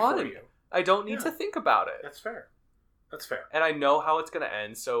I'm happy fun. for you. I don't need Yeah. to think about it. That's fair. That's fair. And I know how it's going to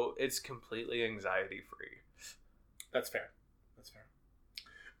end, so it's completely anxiety-free. That's fair. That's fair.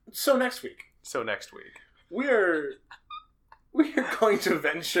 So next week, So next week. we're going to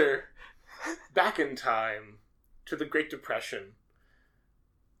venture back in time to the Great Depression.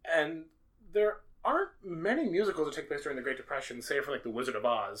 And there aren't many musicals that take place during the Great Depression, save for like The Wizard of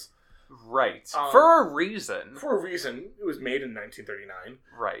Oz. Right. For a reason. For a reason. It was made in 1939.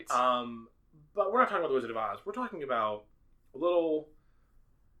 Right. But we're not talking about The Wizard of Oz. We're talking about a little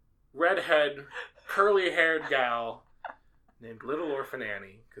redhead, curly-haired gal named Little Orphan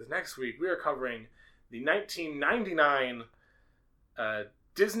Annie. Because next week we are covering the 1999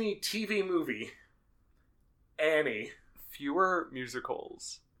 Disney TV movie, Annie. Fewer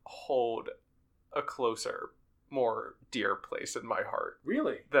musicals hold a closer, more dear place in my heart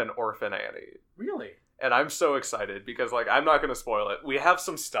Really? than Orphan Annie. Really? And I'm so excited because, like, I'm not going to spoil it. We have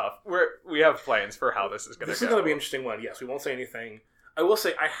some stuff. We have plans for how this is going to go. This is going to be an interesting one. Yes, we won't say anything. I will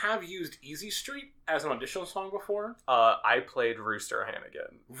say I have used Easy Street as an audition song before. I played Rooster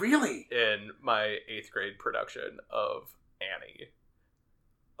Hannigan Really? in my 8th grade production of Annie.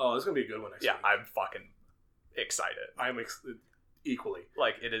 Oh, this is going to be a good one next Yeah, week. I'm fucking excited. I'm equally.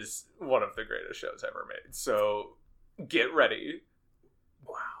 Like, it is one of the greatest shows ever made. So get ready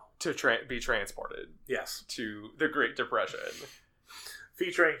Wow. to be transported Yes. to the Great Depression.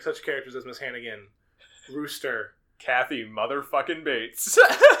 Featuring such characters as Miss Hannigan, Rooster, Kathy motherfucking Bates.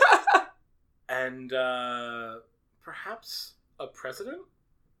 and perhaps a president?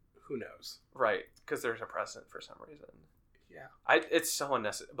 Who knows? Right, because there's a precedent for some reason. Yeah. It's so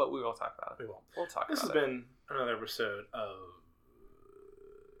unnecessary, but we will talk about it. We won't. We'll talk This has about it. been another episode of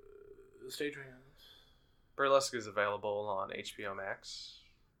Stage Rams. Burlesque is available on HBO Max,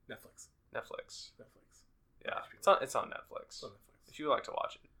 Netflix. Netflix. Netflix. Yeah, HBO. it's on Netflix. It's on Netflix. If you like to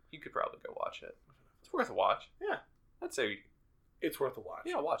watch it, you could probably go watch it. It's worth a watch. Yeah. I'd say, It's worth a watch.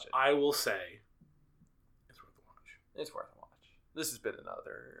 yeah, watch it. I will say it's worth a watch. It's worth a watch. This has been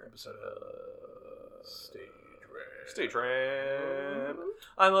another episode of Stage Rams. Stage Rant.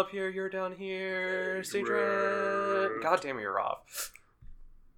 I'm up here, you're down here. Stage Stage Rant. Rant. God damn it, you're off.